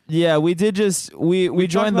 Yeah, we did just we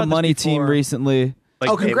joined the Money Team recently.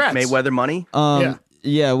 Like congrats. Mayweather Money.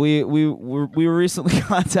 Yeah, we were recently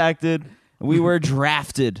contacted. We were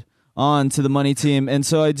drafted onto the Money Team, and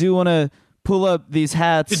so I do want to pull up these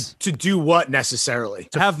hats to do what necessarily?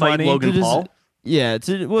 To have fight money. Logan Paul. Yeah,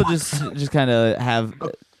 we'll just kind of have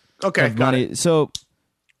got money. it. So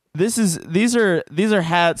these are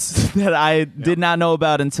hats that I did not know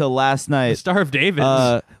about until last night. The Star of David.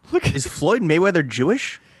 Look, is Floyd Mayweather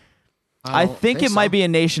Jewish? I think it might be a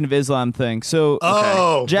Nation of Islam thing. So,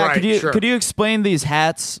 Jack, could you explain these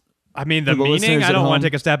hats? I mean, the meaning. I don't want to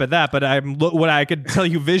take a stab at that, but what I could tell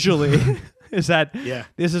you visually is that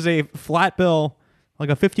this is a flat bill, like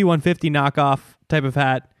a 5150 knockoff type of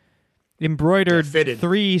hat, embroidered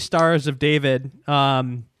 3 Stars of David.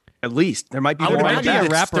 At least there might be a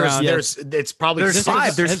wraparound. There's probably there's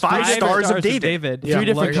 5 Stars of David. 3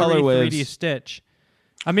 different colorways. 3D stitch.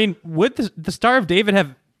 I mean, would the Star of David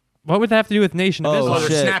have? What would that have to do with Nation of Islam?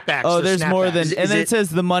 Snapbacks. Oh, there's more than, and then it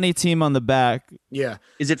says the Money Team on the back. Yeah.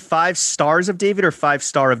 Is it 5 Stars of David or 5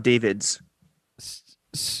 Star of Davids?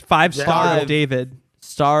 5 Star of David.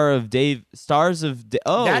 Stars of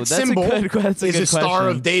Oh, that that's symbol a good question. Is a Star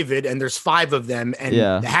of David, and there's 5 of them, and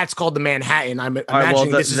the hat's called the Manhattan. I'm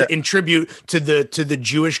imagining this is in tribute to the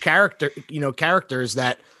Jewish characters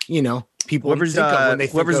that people think of when they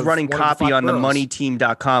think whoever's of running copy on the boroughs.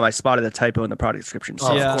 moneyteam.com. I spotted a typo in the product description.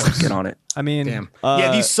 So of course. Get on it. I mean,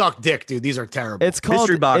 damn. These suck dick, dude. These are terrible. It's called.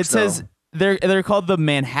 Mystery box, it says they're called the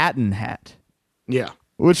Manhattan hat. Yeah,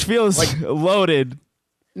 which feels loaded.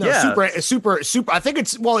 No, super. I think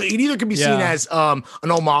it either can be seen as an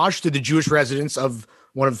homage to the Jewish residents of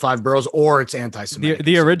one of the 5 boroughs, or it's anti-Semitic.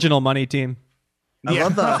 The original Money Team. I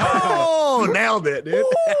love that. Oh, nailed it, dude.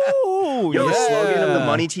 The slogan of the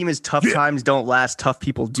Money Team is "Tough times don't last, tough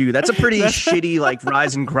people do." That's a pretty shitty, like,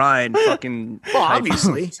 rise and grind fucking. Well,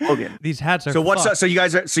 obviously, slogan. These hats are. So what's so you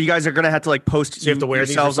guys are gonna have to like post. So you have to wear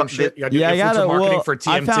yourselves these or some shit. Yeah, I gotta. Marketing for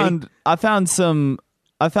TMT.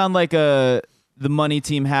 I found like the Money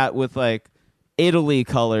Team hat with like Italy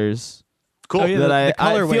colors. Cool. That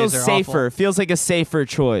I feels safer. Awful. Feels like a safer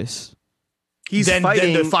choice. He's then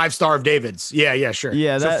fighting the 5-star of David's. Yeah, sure.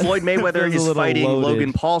 Yeah, so Floyd Mayweather is fighting loaded.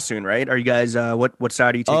 Logan Paul soon, right? Are you guys what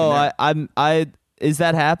side are you taking? I is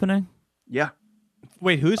that happening? Yeah.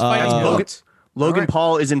 Wait, who's fighting? Logan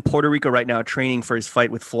Paul is in Puerto Rico right now training for his fight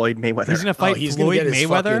with Floyd Mayweather. He's gonna fight he's Floyd gonna get his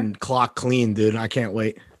Mayweather. Fucking clock clean, dude. I can't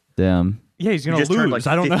wait. Damn. Yeah, he's gonna lose. Turned, like,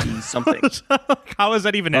 I don't know something. how is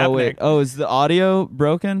that even happening. Wait. Oh, is the audio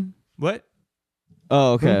broken? What?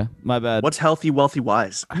 Oh, okay. My bad. What's healthy, wealthy,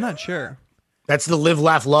 wise? I'm not sure. That's the live,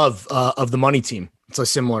 laugh, love of the money team. It's a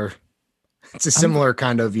similar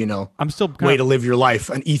kind of, I'm still way to live your life,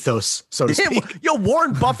 an ethos, so to speak. Yo,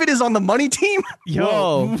 Warren Buffett is on the money team.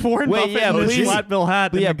 Yo, Warren Buffett in the please, flat bill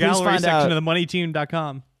hat in the gallery find section out. of the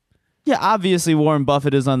moneyteam.com. Yeah, obviously Warren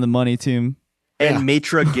Buffett is on the money team. And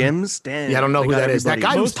Matra Gims. Damn. Yeah, I don't know who that is. That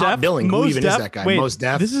guy who's top billing. Who even is that guy? Wait, Mos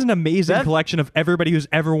Def. This is an amazing collection of everybody who's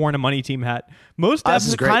ever worn a money team hat. Mos Def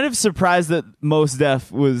I'm kind of surprised that Mos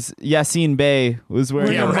Def was Yassine Bey was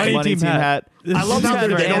wearing a money team hat. I love how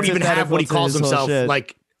they don't even have what he calls himself. Shit.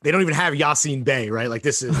 Like they don't even have Yassine Bey, right? Like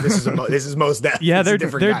this is Mos Def. Yeah, they're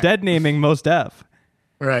guy. dead naming Mos Def.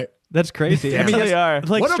 Right. That's crazy. Yeah. I mean, they are.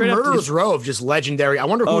 Like, what a murderer's row of just legendary. I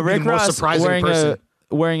wonder who would be Rick the most Ross surprising person.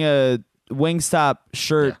 Wearing a Wingstop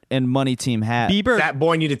shirt and money team hat. Bieber, that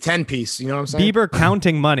boy need a 10-piece. You know what I'm saying? Bieber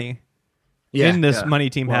counting money in this money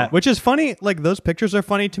team Wow. hat, which is funny. Like those pictures are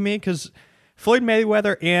funny to me because Floyd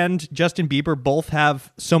Mayweather and Justin Bieber both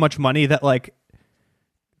have so much money that like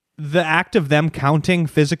the act of them counting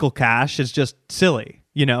physical cash is just silly.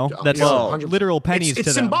 You know, that's literal pennies. It's to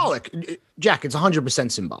them. symbolic, Jack. It's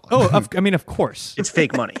 100% symbolic. Oh, of course. It's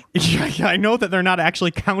fake money. Yeah, I know that they're not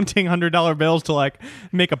actually counting $100 bills to like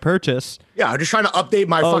make a purchase. Yeah, I'm just trying to update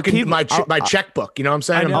my my checkbook. You know what I'm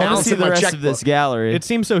saying? I want to see the rest of this gallery. It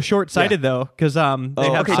seems so short-sighted though, because they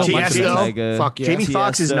have so much. Fuck yeah. Jamie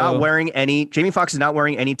Foxx is not wearing any. Jamie Foxx is not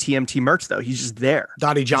wearing any TMT merch though. He's just there.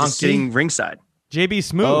 Dottie Johnson sitting ringside. JB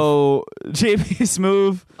Smoove. Oh, JB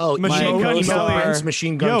Smoove. Oh, Machine Gun Kelly.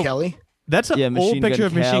 Machine Gun Kelly. That's an old picture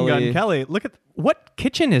of Machine Gun Kelly. Look at what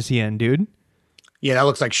kitchen is he in, dude? Yeah, that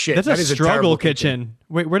looks like shit. That's a struggle kitchen.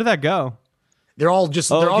 Wait, where did that go? They're all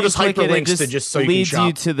just hyperlinks to just so you can shop.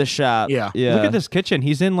 Leads you to the shop. Yeah. Look at this kitchen.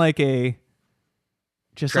 He's in like a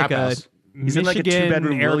trap house. He's in like a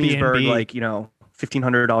 2-bedroom Williamsburg, like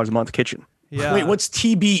 $1,500 a month kitchen. Yeah. Wait, what's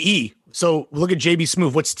TBE? So look at JB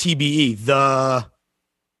Smoove. What's TBE?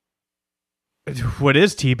 What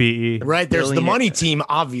is TBE? Right, there's the money team.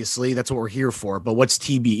 Obviously, that's what we're here for. But what's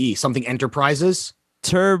TBE? Something Enterprises?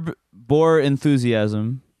 Turb Bore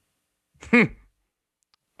Enthusiasm. I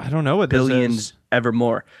don't know what Billions this is.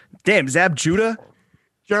 evermore. Damn, Zab Judah.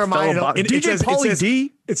 Jeremiah, DJ Pauly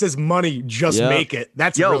D. It says money, just make it.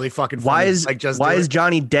 That's really fucking funny. Why is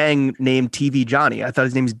Johnny Dang named TV Johnny? I thought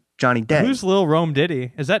his name was Johnny Dang. Who's Lil Rome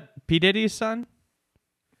Diddy? Is that P. Diddy's son?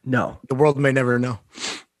 No. The world may never know.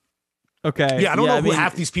 Okay. Yeah, I don't know who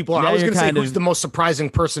half these people are. I was going to say who's the most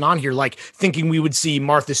surprising person on here, like thinking we would see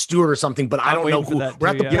Martha Stewart or something, but I don't know who. We're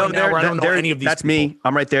at the point now where I don't know any of these That's people. Me.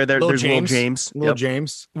 I'm right there. There's Lil James. Lil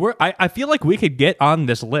James. I feel like we could get on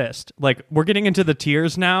this list. Like, we're getting into the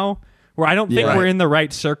tiers now where I don't think we're in the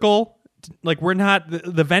right circle. Like, we're not...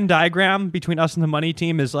 The Venn diagram between us and the money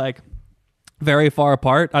team is, like, very far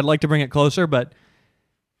apart. I'd like to bring it closer, but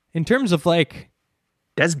in terms of, like...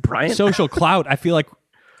 Des Bryant? Social clout, I feel like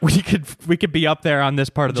we could be up there on this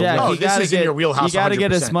part of the list. This is in your wheelhouse. You got to 100%.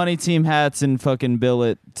 get us money team hats and fucking bill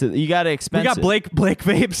it. You got to expense. We got Blake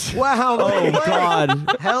Vapes. Wow! Oh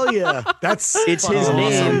God! Hell yeah! It's his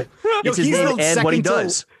name. It's his name and what he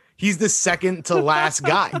does. He's the second to last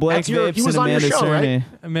guy. Blake Vapes he was and on Amanda your show, Cerny. right?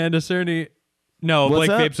 Amanda Cerny. No, What's Blake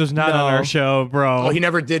up? Vapes was not on our show, bro. Oh, he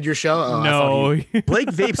never did your show? Oh, no. Blake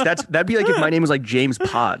Vapes, that'd be like if my name was like James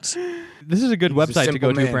Pods. This is a good website to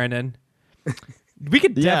go to, Brandon. We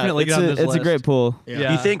could definitely get on this list. It's a great pool. Yeah.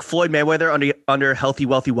 Do you think Floyd Mayweather under Healthy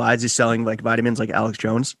Wealthy Wise is selling like vitamins like Alex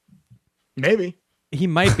Jones? Maybe. He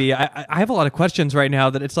might be. I have a lot of questions right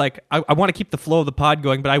now that it's like, I want to keep the flow of the pod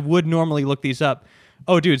going, but I would normally look these up.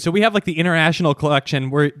 Oh, dude, so we have like the international collection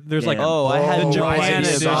where there's like... I had no Japan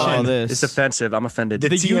idea edition. all this. It's offensive. I'm offended.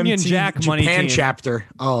 The Union Jack money Japan team. chapter.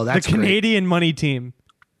 Oh, that's the Canadian money team.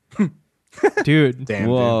 Dude. Damn,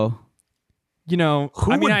 whoa. dude. You know,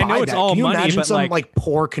 Who I mean, would I know buy it's that? all Can you money, imagine but some like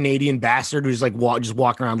poor Canadian bastard who's like just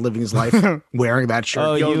walking around living his life wearing that shirt?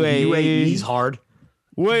 Oh, UAE. He's hard.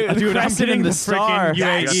 Wait, dude, I'm getting the star. freaking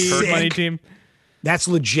That's UAE sick. money team. That's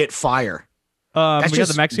legit fire. We got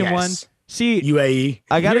just- the Mexican yes. one. See, UAE.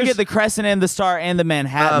 I gotta Here's- get the crescent and the star and the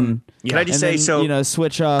Manhattan. Can I just and say, then,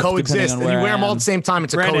 switch off Coexist. depending on And where you wear I them all am. at the same time.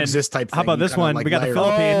 It's a Brandon, coexist type thing. how about You this kinda, one? like, We got the layer it.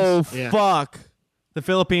 Philippines. Oh Yeah. fuck! The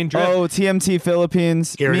Philippine drip. Oh, TMT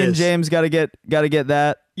Philippines. Here Me it and is. James gotta get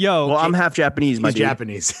that. Yo. Well, I'm half Japanese, my He's dude.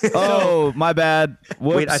 Japanese. Oh, my bad.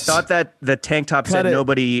 Whoops. Wait, I thought that the tank top said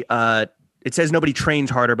nobody. It says nobody trains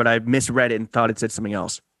harder, but I misread it and thought it said something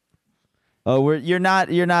else. Oh, you're not.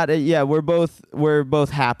 Yeah, we're both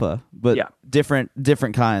HAPA, but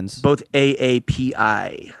different kinds. Both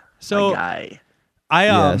AAPI. So my guy.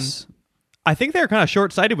 Yes. I think they're kind of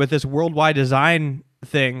short-sighted with this worldwide design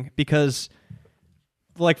thing because,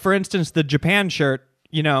 like, for instance, the Japan shirt,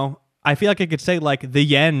 you know, I feel like it could say, like, the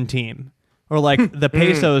Yen team or, like, the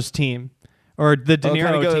Pesos team or the De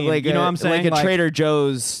Niro team. Like you know what I'm saying? Like a Trader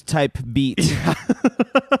Joe's type beat.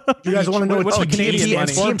 You guys want to know what's what the Canadian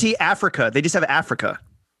money? TMT Africa. They just have Africa.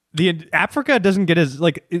 The Africa doesn't get as,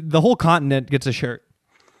 like, the whole continent gets a shirt.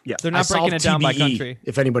 Yeah. They're not breaking it down by TBE, country.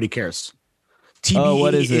 if anybody cares. TBE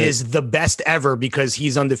what is the best ever because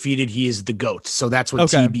he's undefeated. He is the GOAT. So that's what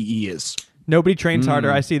Okay. TBE is. Nobody trains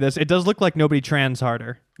harder. I see this. It does look like nobody trans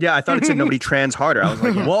harder. Yeah, I thought it said nobody trans harder. I was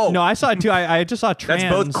like, whoa. No, I saw it too. I just saw trans.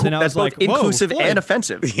 That's both, and I was like, whoa, inclusive Floyd. and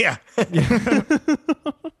offensive. Yeah.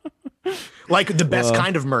 Like the best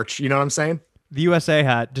kind of merch. You know what I'm saying? The USA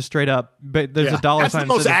hat, just straight up. But there's a dollar That's sign.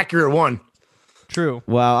 the most accurate one. True.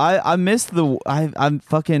 Wow, I missed I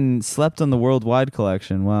fucking slept on the worldwide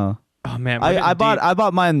collection. Wow. Oh man, I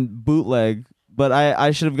bought mine bootleg, but I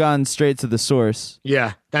should have gone straight to the source.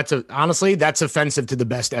 Yeah. Honestly, that's offensive to the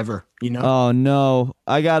best ever. You know? Oh no.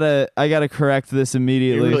 I gotta correct this you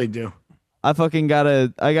immediately. really do. I got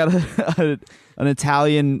an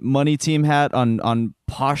Italian money team hat on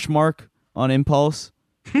Poshmark on Impulse.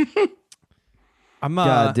 I'm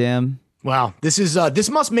God damn. Wow. This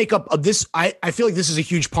must make up this. I feel like this is a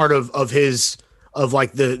huge part of his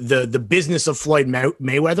like the business of Floyd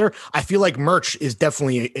Mayweather. I feel like merch is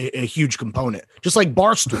definitely a huge component, just like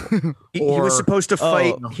Barstool. He was supposed to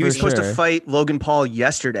fight. He was supposed to fight Logan Paul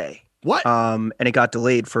yesterday. What? And it got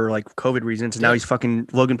delayed for like COVID reasons. And now he's fucking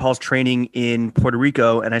Logan Paul's training in Puerto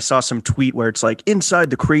Rico. And I saw some tweet where it's like inside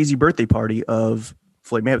the crazy birthday party of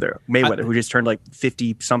Floyd Mayweather, who just turned like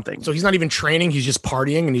 50 something. So he's not even training. He's just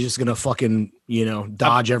partying and he's just going to fucking,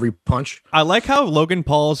 dodge every punch. I like how Logan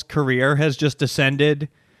Paul's career has just descended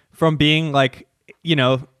from being like,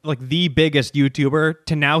 like the biggest YouTuber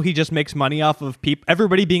to now he just makes money off of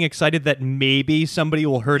everybody being excited that maybe somebody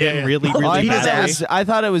will hurt him really badly. I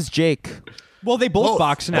thought it was Jake. Well, they both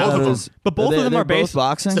box now. Both of them. But both of them are based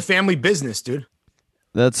boxing. It's the family business, dude.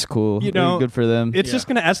 That's cool. Good for them. It's just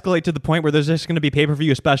going to escalate to the point where there's just going to be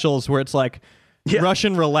pay-per-view specials where it's like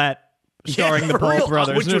Russian roulette starring the Paul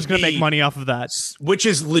brothers. And they're just going to make money off of that. Which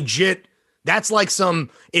is legit. That's like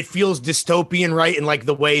it feels dystopian, right? In like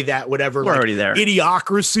the way that whatever we're already there.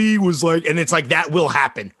 Idiocracy was like, and it's like that will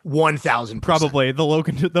happen 1,000%. Probably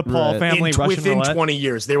the Paul family Russian within roulette. 20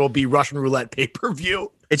 years there will be Russian roulette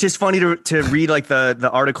pay-per-view. It's just funny to read like the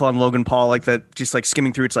article on Logan Paul, like just like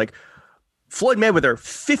skimming through. It's like Floyd Mayweather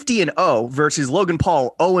 50-0 versus Logan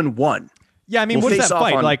Paul 0-1. Yeah, I mean, what does that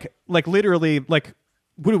fight? Like literally, like,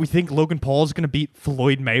 what do we think? Logan Paul is going to beat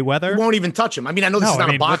Floyd Mayweather? He won't even touch him. I mean, I know this is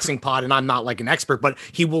not a boxing pod, and I'm not like an expert, but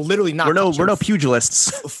he will literally not. We're no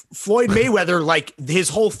pugilists. Floyd Mayweather, like his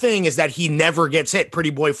whole thing is that he never gets hit.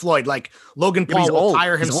 Pretty boy Floyd, like Logan Paul will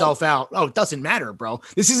tire himself out. Oh, it doesn't matter, bro.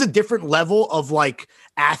 This is a different level of like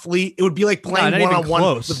athlete. It would be like playing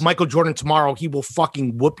one-on-one with Michael Jordan tomorrow. He will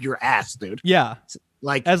fucking whoop your ass, dude. Yeah,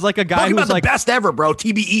 like as like a guy who's about like the best ever, bro.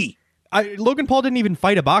 TBE. Logan Paul didn't even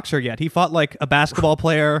fight a boxer yet. He fought like a basketball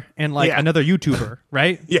player and like another YouTuber,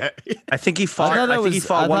 right? Yeah. I think he fought. I think he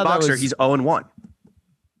fought one boxer. He's 0-1.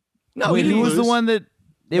 No, wait, who was the one that?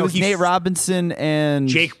 It was Nate Robinson and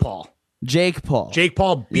Jake Paul. Jake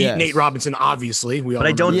Paul beat Nate Robinson, obviously. But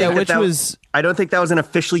I don't think I don't think that was an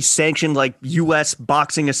officially sanctioned like U.S.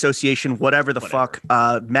 Boxing Association, whatever the fuck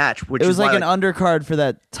match. Which it was like an undercard for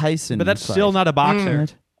that Tyson. But that's fight. still not a boxer.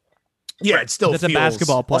 Yeah, it still That's a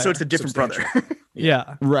basketball player. Also, it's a different brother.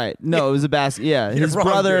 Yeah. Right. No, it was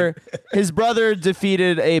a his brother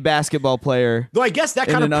defeated a basketball player. Though I guess that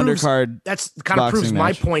kind of proves proves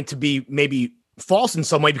my point to be maybe false in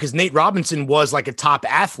some way, because Nate Robinson was like a top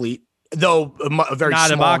athlete, though a very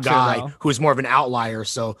small guy who was more of an outlier.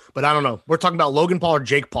 So, but I don't know. We're talking about Logan Paul or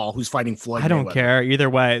Jake Paul, who's fighting Floyd. I don't care either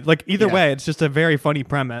way. Like either way, it's just a very funny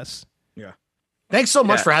premise. Yeah. Thanks so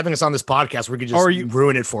much for having us on this podcast. We could just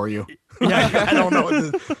ruin it for you. Yeah, I don't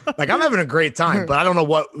know. Like I'm having a great time, but I don't know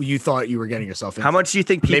what you thought you were getting yourself into. How much do you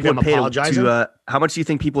think people would pay to how much do you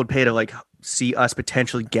think people would pay to like see us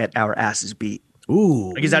potentially get our asses beat?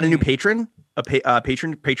 Ooh, like is that a new patron? A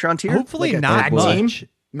Patreon tier? Hopefully not much.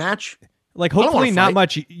 Match. Like, hopefully not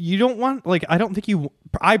much. You don't want, like,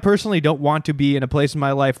 I personally don't want to be in a place in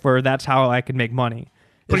my life where that's how I can make money.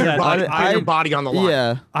 Put your body on the line.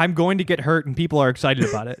 Yeah. I'm going to get hurt and people are excited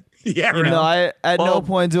about it. Yeah, right. No, at no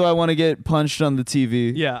point do I want to get punched on the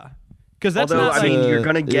TV. Yeah. Because that's Although, not I mean, you're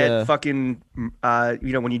going to get fucking,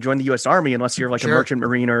 when you join the U.S. Army, unless you're like a merchant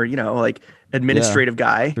marine or, like administrative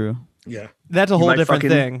guy. True. Yeah. That's a whole different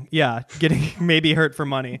thing. Yeah. Getting maybe hurt for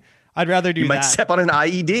money. I'd rather do that. You might step on an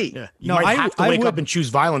IED. Yeah. You might have to wake up and choose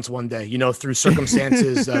violence one day, through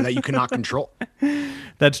circumstances that you cannot control.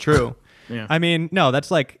 That's true. Yeah. I mean, no,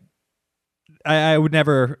 that's like, I would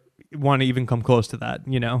never want to even come close to that,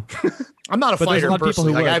 I'm not a fighter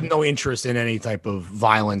personally. Like, I have no interest in any type of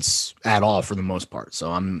violence at all for the most part.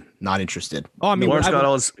 So I'm not interested. Oh, I mean, Lawrence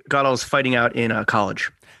got all his fighting out in college.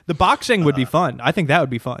 The boxing would be fun. I think that would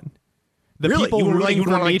be fun. Really? You would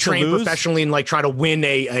want to train professionally and like try to win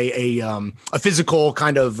a physical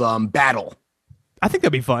kind of battle. I think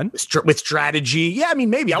that'd be fun with strategy. Yeah, I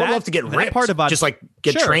mean, maybe I would love to get ripped. Part about just like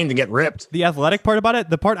get trained and get ripped. The athletic part about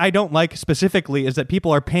it. The part I don't like specifically is that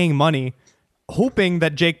people are paying money, hoping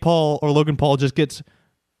that Jake Paul or Logan Paul just gets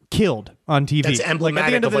killed on TV. That's emblematic at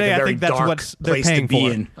the end of the day, I think that's what they're paying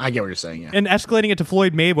for. I get what you're saying. Yeah, and escalating it to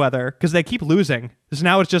Floyd Mayweather because they keep losing. So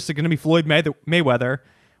now it's just going to be Floyd Mayweather.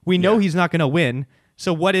 We know he's not going to win.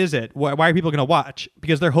 So what is it? Why are people going to watch?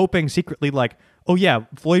 Because they're hoping secretly like, oh yeah,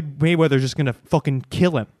 Floyd Mayweather's just going to fucking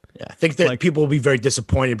kill him. Yeah, I think that people will be very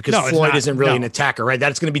disappointed because Floyd isn't really an attacker, right?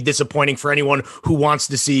 That's going to be disappointing for anyone who wants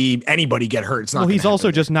to see anybody get hurt. It's not. Well, he's also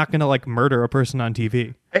just not going to like murder a person on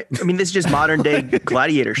TV. I mean, this is just modern day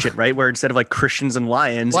gladiator shit, right? Where instead of like Christians and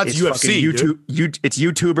lions, it's UFC. It's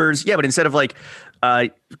YouTubers. Yeah, but instead of like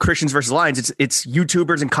Christians versus lions, it's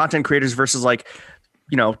YouTubers and content creators versus like,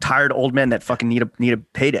 tired old men that fucking need a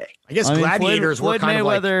payday. I guess gladiators were kind of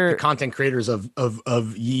like the content creators of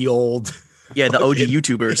ye old. Yeah, the OG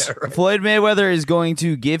YouTubers. Yeah, right. Floyd Mayweather is going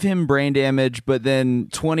to give him brain damage, but then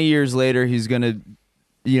 20 years later, he's going to,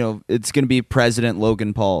 it's going to be President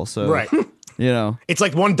Logan Paul. So, right. It's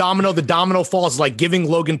like one domino. The domino falls like giving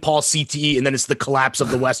Logan Paul CTE, and then it's the collapse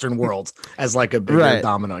of the Western world as like a bigger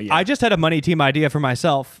domino. Yeah. I just had a money team idea for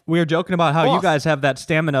myself. We were joking about how you guys have that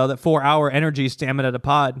stamina, that 4-hour energy stamina to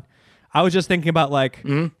pod. I was just thinking about like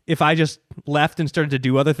if I just left and started to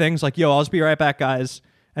do other things, like, I'll just be right back, guys.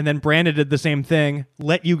 And then Brandon did the same thing.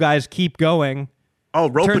 Let you guys keep going. Oh,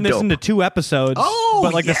 turn this into 2 episodes. Oh,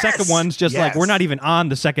 but like the second one's just like we're not even on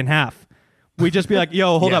the second half. We just be like,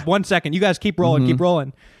 hold up 1 second. You guys keep rolling, keep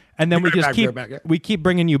rolling, and then we just keep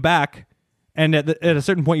bringing you back. And at a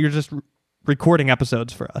certain point, you're just recording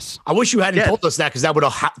episodes for us. I wish you hadn't told us that because that would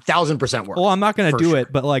 1,000% work. Well, I'm not going to do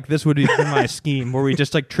it, but like this would be my scheme where we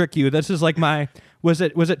just like trick you. This is like was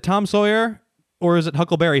it Tom Sawyer? Or is it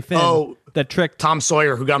Huckleberry Finn that tricked Tom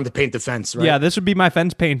Sawyer, who got him to paint the fence, right? Yeah, this would be my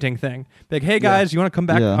fence painting thing. Like, hey guys, you want to come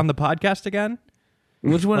back on the podcast again?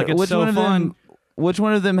 Which one? Which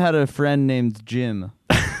one of them had a friend named Jim?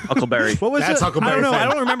 Huckleberry. What was That's it? Huckleberry I don't know. Finn. I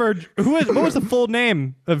don't remember what was the full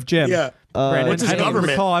name of Jim. Yeah, Brandon, what's his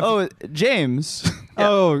government? James.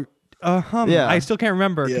 Yeah. I still can't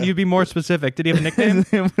remember. Yeah. Can you be more specific? Did he have a nickname?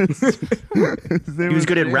 He was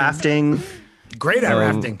good at rafting. Great at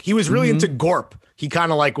rafting. He was really into Gorp. He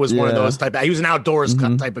kind of like was one of those type. He was an outdoors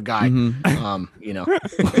type of guy.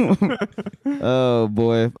 Oh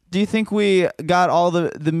boy. Do you think we got all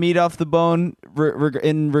the meat off the bone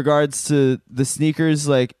in regards to the sneakers?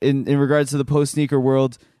 Like in regards to the post sneaker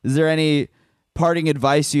world, is there any parting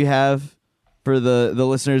advice you have for the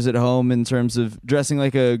listeners at home in terms of dressing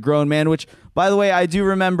like a grown man? Which, by the way, I do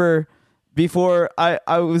remember before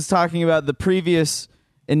I was talking about the previous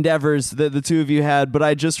endeavors that the two of you had, but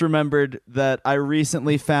I just remembered that I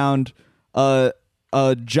recently found a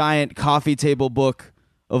giant coffee table book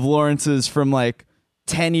of Lawrence's from like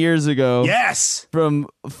 10 years ago. Yes. From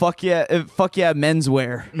Fuck Yeah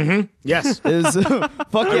Menswear. Mm-hmm. Yes. It was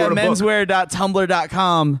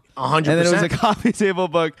fuckyeahmenswear.tumblr.com. 100%. And then it was a coffee table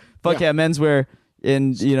book, Fuck Yeah Menswear.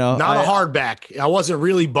 And not a hardback. I wasn't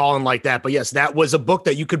really balling like that, but yes, that was a book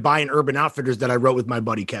that you could buy in Urban Outfitters that I wrote with my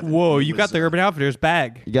buddy Kevin. Whoa, you got the Urban Outfitters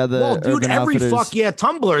bag. You got the dude, every Fuck Yeah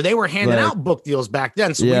Tumblr, they were handing out book deals back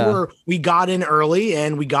then. So we got in early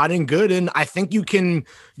and we got in good, and I think you can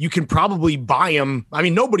probably buy them. I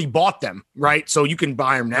mean, nobody bought them, right? So you can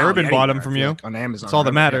buy them now. Urban bought them from you on Amazon. That's all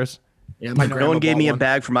that matters. Yeah, no one gave me a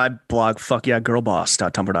bag for my blog,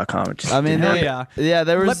 fuckyeahgirlboss.tumblr.com. I mean,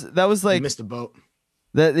 that was like you missed a boat.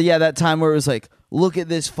 That time where it was like, look at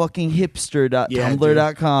this fucking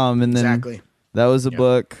hipster.tumblr.com, and then that was a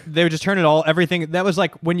book. They would just turn it everything. That was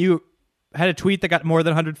like when you had a tweet that got more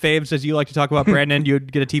than 100 faves, as you like to talk about, Brandon,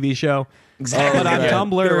 you'd get a TV show. Exactly. But on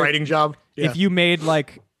Tumblr, get a writing job. Yeah. If you made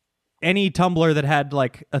like any Tumblr that had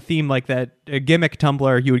like a theme like that, a gimmick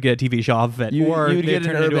Tumblr, you would get a TV show off of it, you'd they get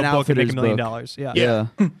turn an it into Urban a book and make $1 million. Outfitters Yeah.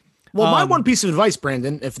 Well, my one piece of advice,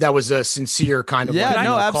 Brandon, if that was a sincere kind of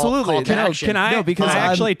absolutely. call to action. Can I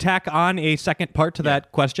actually tack on a second part to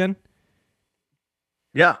that question?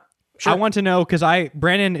 Yeah, sure. I want to know because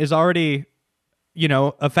Brandon is already,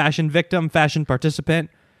 a fashion victim, fashion participant.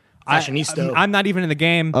 Fashionista. I'm not even in the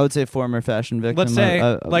game. I would say former fashion victim. Let's say,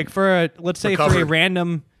 for a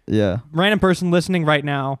random person listening right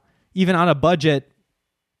now, even on a budget,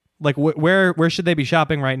 like where should they be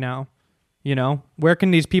shopping right now? Where can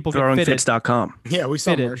these people get fitted? Throwingfits.com. Yeah, we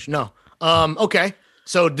sell merch. No. Okay.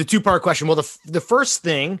 So the 2-part question. Well, the first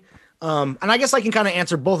thing, and I guess I can kind of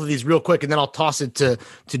answer both of these real quick, and then I'll toss it to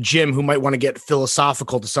Jim, who might want to get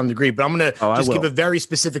philosophical to some degree. But I'm going to give a very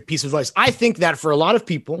specific piece of advice. I think that for a lot of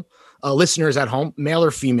people, listeners at home, male or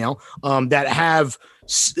female,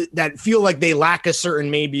 that feel like they lack a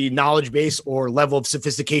certain maybe knowledge base or level of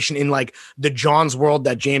sophistication in like the John's world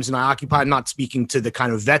that James and I occupy. I'm not speaking to the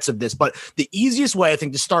kind of vets of this, but the easiest way I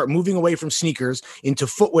think to start moving away from sneakers into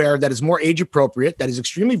footwear that is more age appropriate, that is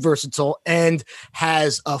extremely versatile and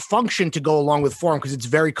has a function to go along with form because it's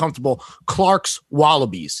very comfortable. Clark's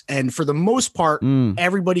Wallabies. And for the most part,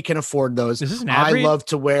 everybody can afford those. Is this an ad I read? love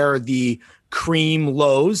to wear the cream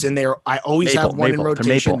lows, and I always have one in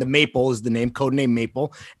rotation. The Maple is the name, code name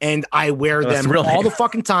Maple, and I wear them all the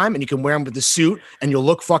fucking time. And you can wear them with the suit, and you'll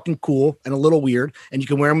look fucking cool and a little weird. And you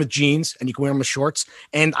can wear them with jeans, and you can wear them with shorts.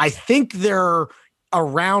 And I think they're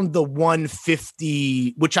around the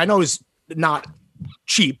 150, which I know is not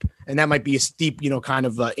cheap, and that might be a steep, kind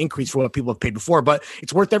of increase for what people have paid before, but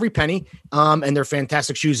it's worth every penny. And they're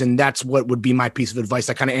fantastic shoes, and that's what would be my piece of advice.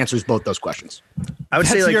 That kind of answers both those questions. I would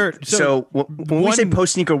say when we say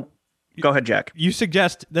post sneaker, go ahead, Jack. You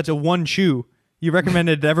suggest that's a one shoe. You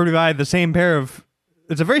recommended everybody buy the same pair of.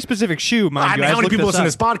 It's a very specific shoe, mind you. How many people listen to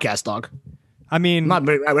this podcast, dog? I mean, I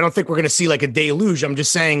don't think we're going to see like a deluge. I'm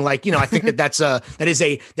just saying, like, I think that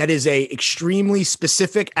is a extremely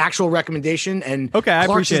specific actual recommendation. And okay, I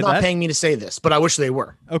Clark's appreciate is not that. paying me to say this, but I wish they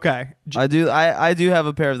were. Okay, I do have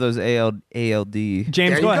a pair of those ALD. James,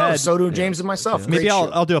 there go ahead. So do James and myself. Maybe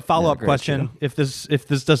I'll do a follow up question if this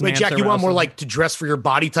doesn't. Wait, answer Jack, you want more like to dress for your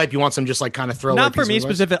body type? You want some just like kind of throw? Not for me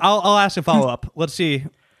specific. I'll ask a follow up. Let's see.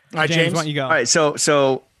 All right, James, why don't you go? All right,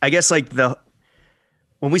 so I guess like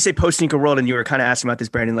when we say post sneaker world, and you were kind of asking about this,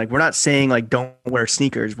 Brandon, like we're not saying like don't wear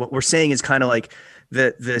sneakers. What we're saying is kind of like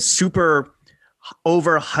the super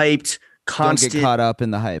overhyped, constant. Don't get caught up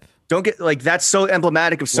in the hype. Don't get like that's so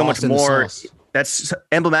emblematic of so much more. That's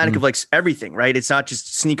emblematic of like everything, right? It's not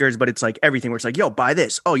just sneakers, but it's like everything. Where it's like, yo, buy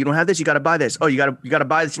this. Oh, you don't have this, you got to buy this. Oh, you got to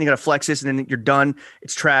buy this, and you got to flex this, and then you're done.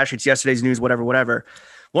 It's trash. It's yesterday's news. Whatever.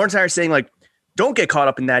 Lawrence and I are saying like, don't get caught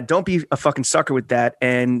up in that. Don't be a fucking sucker with that.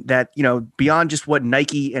 And that, beyond just what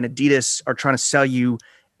Nike and Adidas are trying to sell you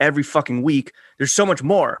every fucking week, there's so much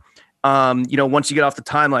more. Once you get off the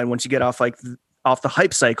timeline, once you get off the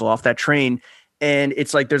hype cycle, off that train, and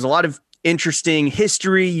it's like there's a lot of interesting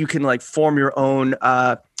history. You can like form your own.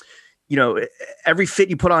 Every fit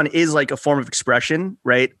you put on is like a form of expression,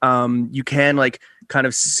 right? You can like kind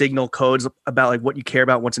of signal codes about like what you care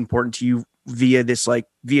about, what's important to you via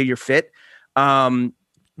your fit. My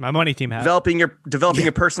money team has developing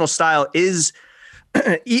your personal style is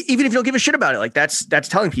even if you don't give a shit about it, like that's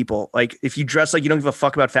telling people like if you dress like you don't give a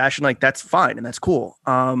fuck about fashion, like that's fine and that's cool.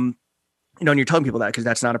 And you're telling people that because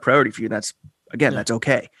that's not a priority for you. That's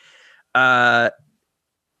okay. Trial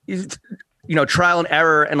and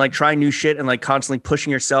error and like trying new shit and like constantly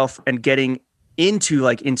pushing yourself and getting into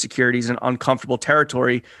like insecurities and uncomfortable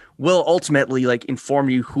territory will ultimately like inform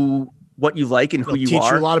you what you like and who you are.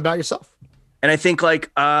 Teach you a lot about yourself. And I think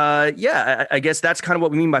like, I guess that's kind of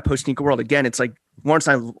what we mean by post sneaker world. Again, it's like Lawrence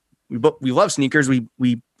and I, we love sneakers.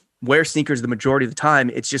 We wear sneakers the majority of the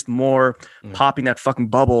time. It's just more popping that fucking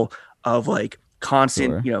bubble of like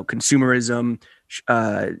constant, consumerism,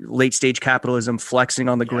 late stage capitalism, flexing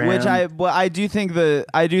on the gram. Which I do think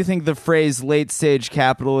the phrase late stage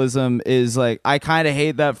capitalism is like, I kind of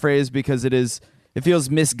hate that phrase because it feels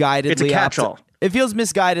misguidedly. It's a catch-all. It feels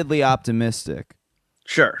misguidedly optimistic.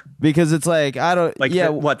 Sure. Because it's like, I don't like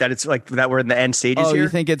that it's like that we're in the end stages here. You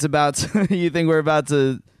think you think we're about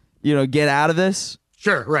to, get out of this?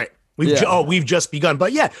 Sure. Right. We've just begun,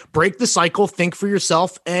 but yeah, break the cycle, think for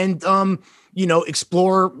yourself and,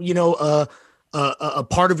 explore, a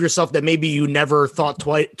part of yourself that maybe you never thought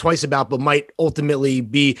twice about, but might ultimately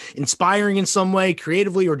be inspiring in some way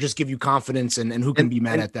creatively, or just give you confidence and who can be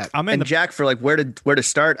mad at that. Jack, for like where to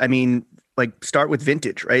start. I mean, like start with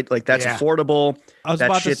vintage, right? Like that's affordable. I was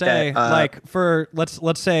about to say, like for let's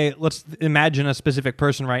imagine a specific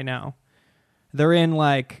person right now. They're in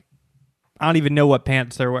like, I don't even know what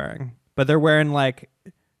pants they're wearing, but they're wearing like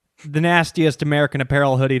the nastiest American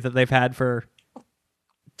Apparel hoodie that they've had for.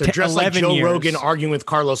 They're dressed like Joe years. Rogan arguing with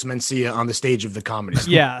Carlos Mencia on the stage of the Comedy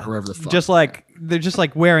Store. Yeah, wherever the fuck. Just like they're just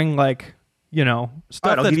like wearing like, you know,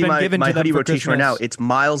 stuff that's been given to them hoodie for rotation Christmas. right now. It's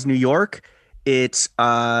Miles, New York. It's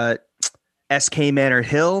SK Manor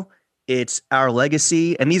Hill. It's Our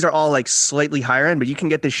Legacy, and these are all like slightly higher end, but you can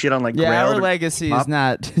get this shit on like Our Legacy is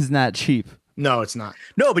not cheap. No, it's not.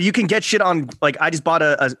 No, but you can get shit on like I just bought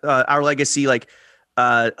a Our Legacy like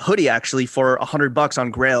hoodie actually for $100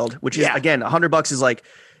 on Grailed, which is again $100 is like,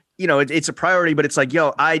 you know, it's a priority, but it's like,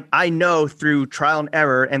 yo, I know through trial and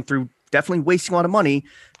error and through definitely wasting a lot of money,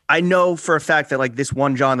 I know for a fact that like this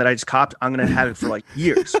one John that I just copped, I'm gonna have it for like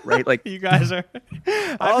years, right? Like you guys are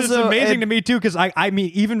also amazing to me too, because I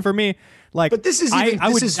mean, even for me, like, but this is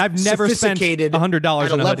I've never spent $100 at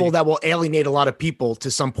a on level hoodie. that will alienate a lot of people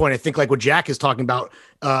to some point. I think like what Jack is talking about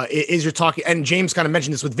is you're talking, and James kind of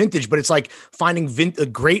mentioned this with vintage, but it's like finding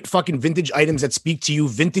great fucking vintage items that speak to you,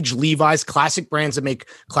 vintage Levi's, classic brands that make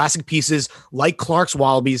classic pieces, like Clark's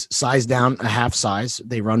Wallabies, size down a half size.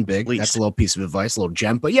 They run big. That's a little piece of advice, a little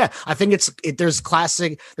gem. But yeah, I think there's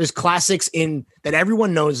classics in that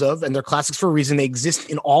everyone knows of, and they're classics for a reason. They exist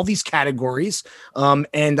in all these categories.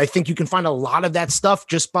 And I think you can find a lot of that stuff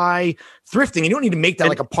just by thrifting. And you don't need to make that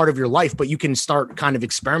like a part of your life, but you can start kind of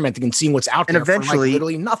experimenting and seeing what's out there. And eventually, for like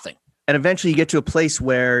literally nothing. And eventually you get to a place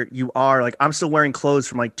where you are like, I'm still wearing clothes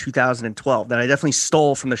from like 2012 that I definitely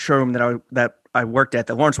stole from the showroom that I worked at,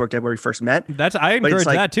 that Lawrence worked at, where we first met. I encourage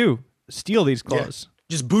that too. Steal these clothes. Yeah.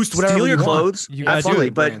 Just boost whatever Steal your you clothes. You gotta do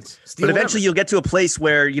it, but eventually you'll get to a place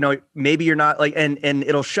where, you know, maybe you're not like, and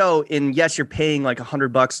it'll show in, yes, you're paying like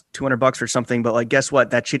 $100, $200 for something, but like, guess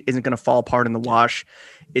what? That shit isn't going to fall apart in the wash.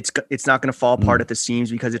 It's not going to fall apart at the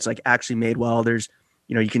seams because it's like actually made well. There's,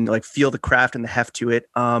 you know, you can like feel the craft and the heft to it.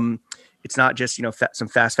 It's not just, you know, some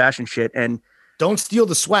fast fashion shit. And don't steal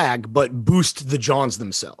the swag, but boost the Johns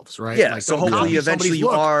themselves, right? Yeah. Like, so hopefully eventually you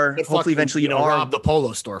are rob the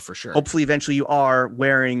Polo store for sure. Hopefully eventually you are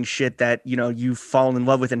wearing shit that, you know, you've fallen in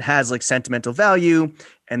love with and has like sentimental value.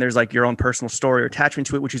 And there's like your own personal story or attachment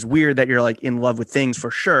to it, which is weird that you're like in love with things for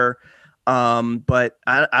sure. But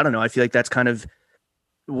I don't know. I feel like that's kind of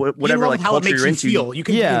whatever like how it makes you're you into. Feel. You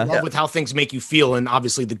can be in love with how things make you feel, and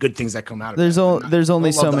obviously the good things that come out of it. There's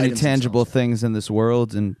only so many tangible things in this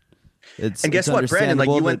world, and guess what, Brandon? Like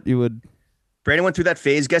Brandon went through that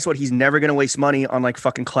phase. Guess what? He's never going to waste money on like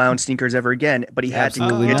fucking clown sneakers ever again. But he had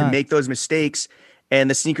to make those mistakes, and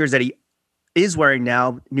the sneakers that he is wearing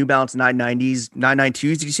now, New Balance 990s,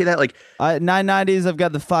 992s. Did you say that? Like 990s. I've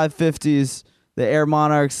got the 550s, the Air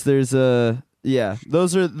Monarchs. There's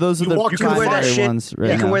those are the primary ones.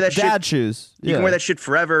 Right, you can wear that shit. Dad shoes. You can wear that shit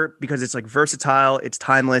forever because it's like versatile. It's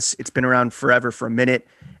timeless. It's been around forever for a minute.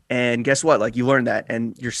 And guess what? Like you learned that,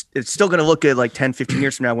 and it's still going to look good like 10, 15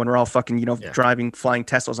 years from now when we're all fucking, you know, driving, flying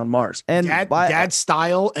Teslas on Mars. And dad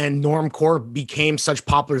style and normcore became such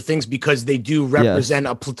popular things because they do represent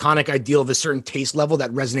a platonic ideal of a certain taste level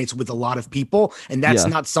that resonates with a lot of people. And that's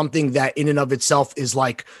not something that in and of itself is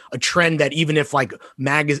like a trend that even if like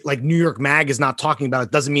New York Mag is not talking about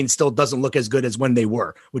it, doesn't mean it still doesn't look as good as when they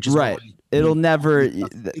were, which is right. It'll never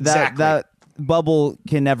that bubble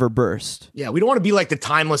can never burst. Yeah, we don't want to be like the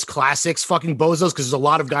timeless classics fucking bozos because there's a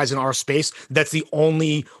lot of guys in our space that's the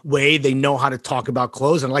only way they know how to talk about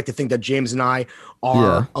clothes. And I like to think that James and I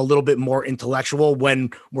are a little bit more intellectual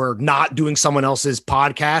when we're not doing someone else's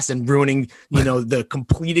podcast and ruining, you know, the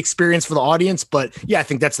complete experience for the audience. But yeah, I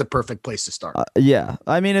think that's the perfect place to start.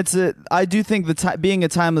 I mean, I do think being a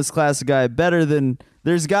timeless classic guy better than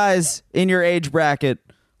there's guys in your age bracket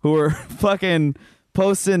who are fucking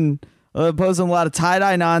posting a lot of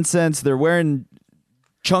tie-dye nonsense. They're wearing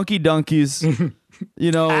chunky dunkies,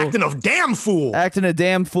 you know. Acting a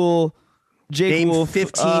damn fool. Jake name Wolf,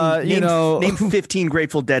 15, name 15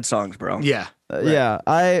 Grateful Dead songs, bro. Yeah.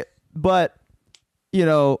 But, you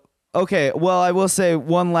know, okay, well, I will say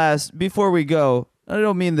one last, before we go, I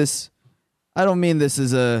don't mean this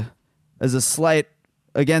as a slight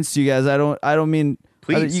against you guys. I don't mean,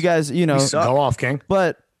 please. You guys, you know. Go off, King.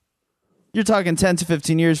 But you're talking 10 to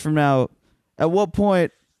 15 years from now. At what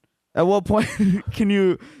point can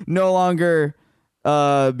you no longer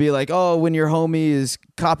be like, oh, when your homie is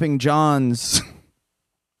copping Johns?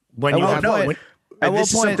 When you have at what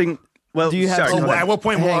point? Well, do you have? At what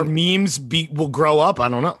point will our memes will grow up? I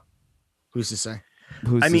don't know. Who's to say?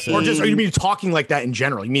 Or just are you mean talking like that in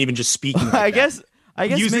general? You mean even just speaking? Like I guess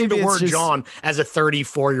using the word John as a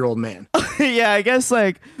 34-year-old man. Yeah, I guess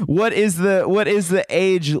like what is the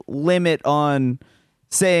age limit on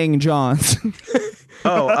saying Johns?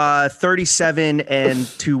 37 and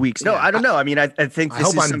 2 weeks. No, I don't know. I mean, I think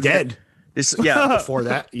this I hope I'm dead. Before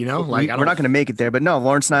that, like we're not going to make it there. But no,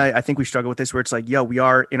 Lawrence and I think we struggle with this where it's like, yo, we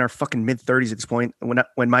are in our fucking mid-30s at this point.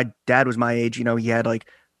 When my dad was my age, he had like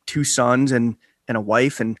 2 sons and a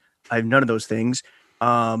wife, and I have none of those things.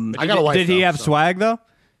 I got a wife. Did he have swag though?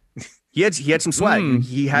 He had some swag.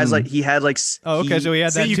 He had like. Oh, okay. So he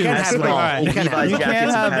had that you too. Can't have it all. You can't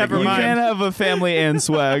have a family and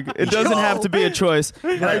swag. It doesn't have to be a choice.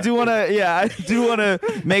 But I do want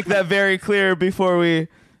to make that very clear before we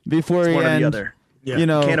end. The other. Yeah.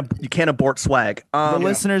 You can't abort swag. The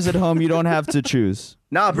listeners at home, you don't have to choose.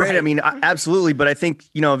 No, Brady, I mean, absolutely. But I think,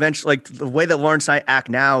 eventually, like the way that Lawrence and I act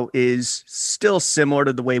now is still similar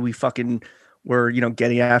to the way we fucking were,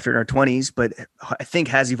 getting after in our 20s. But I think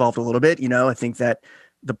has evolved a little bit. I think that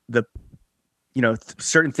the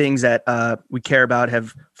certain things that we care about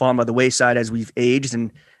have fallen by the wayside as we've aged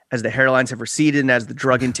and as the hairlines have receded and as the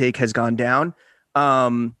drug intake has gone down.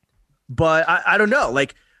 But I don't know,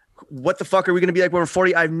 like, what the fuck are we going to be like when we're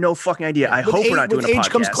 40? I have no fucking idea. I hope we're not doing a podcast. With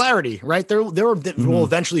age comes clarity, right? There will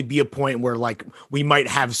eventually be a point where like we might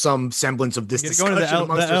have some semblance of this discussion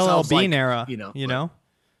amongst ourselves. The LL Bean era,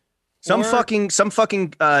 Some fucking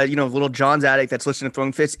little John's addict that's listening to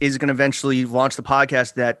Throwing Fits is going to eventually launch the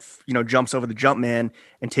podcast that jumps over the jump man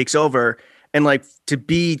and takes over. And like, to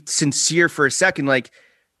be sincere for a second, like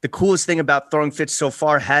the coolest thing about Throwing Fits so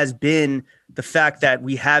far has been the fact that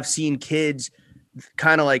we have seen kids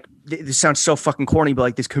kind of like, this sounds so fucking corny, but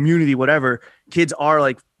like this community, whatever, kids are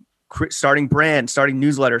like starting brands, starting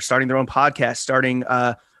newsletters, starting their own podcasts, starting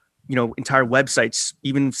entire websites,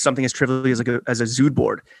 even something as trivial as a Zood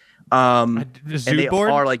board. And they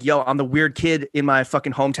are like, yo, I'm the weird kid in my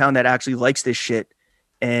fucking hometown that actually likes this shit.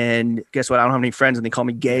 And guess what? I don't have any friends and they call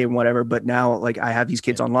me gay and whatever. But now like I have these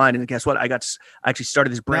kids online, and guess what? I actually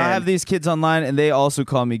started this brand. Now I have these kids online and they also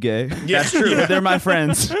call me gay. Yeah, that's true. But they're my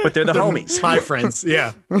friends. But they're the homies. My friends.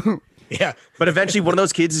 Yeah. Yeah. But eventually one of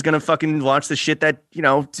those kids is going to fucking launch the shit that,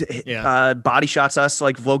 body shots us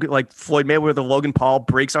like Floyd Mayweather, the Logan Paul,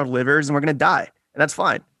 breaks our livers, and we're going to die. And that's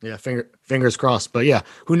fine. Yeah, fingers crossed. But yeah,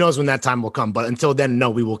 who knows when that time will come. But until then, no,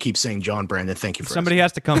 we will keep saying John Brandon. Thank you for somebody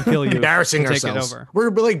has to come kill you. Embarrassing ourselves. We're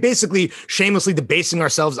like basically shamelessly debasing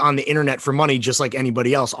ourselves on the internet for money, just like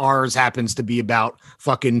anybody else. Ours happens to be about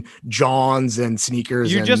fucking Johns and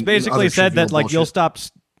sneakers. You just basically said that like you'll stop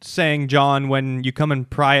saying John when you come and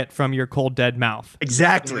pry it from your cold dead mouth.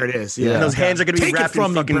 Exactly. There it is. Yeah. And those hands are going to be wrapped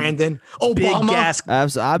from in fucking Brandon. Obama. Big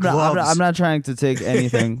gas. I'm not trying to take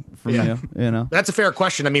anything from you. That's a fair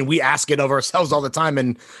question. I mean, we ask it of ourselves all the time,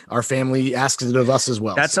 and our family asks it of us as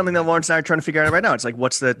well. That's something that Lawrence and I are trying to figure out right now. It's like,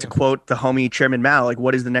 what's to quote the homie Chairman Mao, like,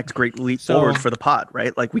 what is the next great leap forward for the pod,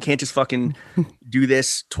 right? Like, we can't just fucking do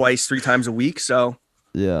this 2-3 times a week. So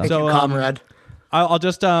yeah. Thank you, comrade. I'll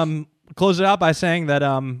just close it out by saying that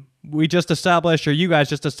we just established, or you guys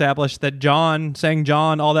just established, that John, saying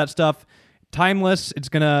John, all that stuff, timeless. It's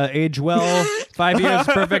going to age well. 5 years,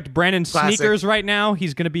 perfect. Brandon sneakers right now.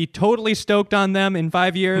 He's going to be totally stoked on them in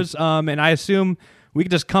 5 years. And I assume we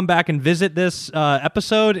can just come back and visit this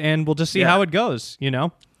episode, and we'll just see how it goes,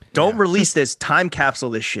 Don't release this. Time capsule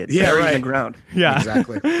this shit. Yeah, right. In the ground. Yeah.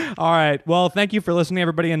 Exactly. All right. Well, thank you for listening,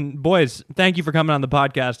 everybody. And boys, thank you for coming on the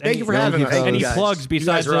podcast. Thank you for having us. Any plugs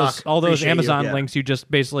besides all those Amazon links you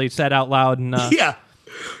just basically said out loud? And yeah.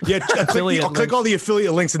 I'll click all the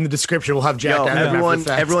affiliate links in the description. We'll have Jack. Everyone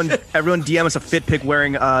DM us a fit pic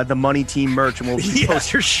wearing the Money Team merch, and we'll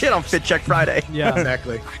post your shit on Fit Check Friday. Yeah,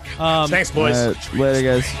 exactly. Thanks, boys.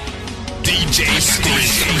 Later, guys. DJ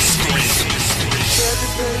Scream.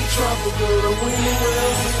 Tropical, the winning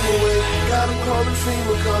well, got him calling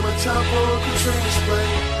FEMA, come and chop on Katrina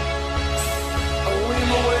spray.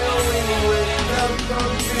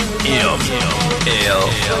 Got him calling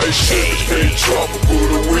FEMA. Champagne tropical,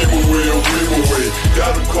 the winning well,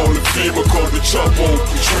 got him calling FEMA, come to chop on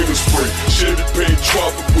Katrina spray. Champagne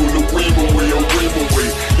tropical, the winning well,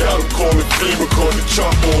 got him calling FEMA, come to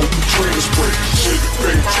chop on Katrina spray.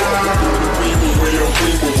 Champagne tropical, the winning well,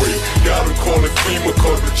 got him calling FEMA,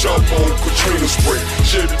 come to chop on Katrina spray.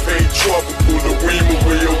 Champagne tropical, the winning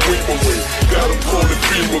well, got him calling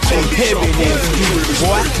FEMA, come to chop on Katrina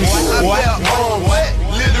spray. What?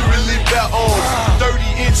 Literally about on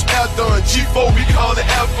 30-inch outdone, G4, we call it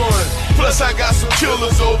F1. Plus I got some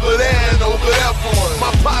killers over there and over there for him.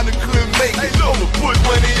 My partner couldn't make it, I'ma put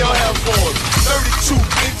one in your half on. 32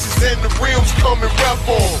 inches and the rims coming rap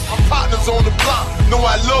on. My partners on the block, know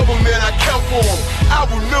I love them and I care for them. I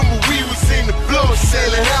remember we was in the blood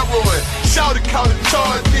selling heroin. Shouted, call the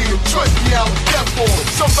charge, nigga, trust me, I was deaf for him.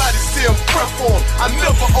 Somebody still prep for him. I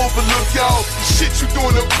never overlook y'all. The shit you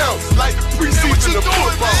doing them counts, like the preseason of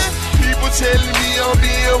football. People telling me I'm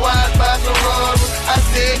being wise by some robbers. I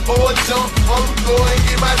said, boy, jump on the floor and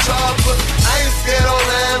get my chopper. I ain't scared on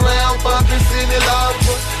line round bumping city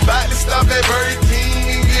lobster. About to stop at Burger King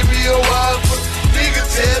and give me a Whopper. Nigga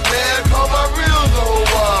tell man, call my real little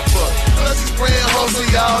Whopper. Plus it's brand hustle,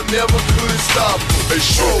 y'all never could stop her. They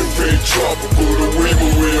show big dropper, put a rim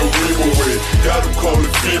away. Got him call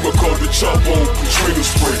it FEMA, call the chop on Katrina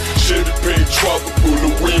spray. Chevy big dropper, put a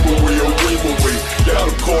rim away. Got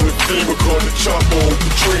him call it FEMA, call the chop on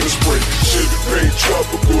Katrina spray. Chevy big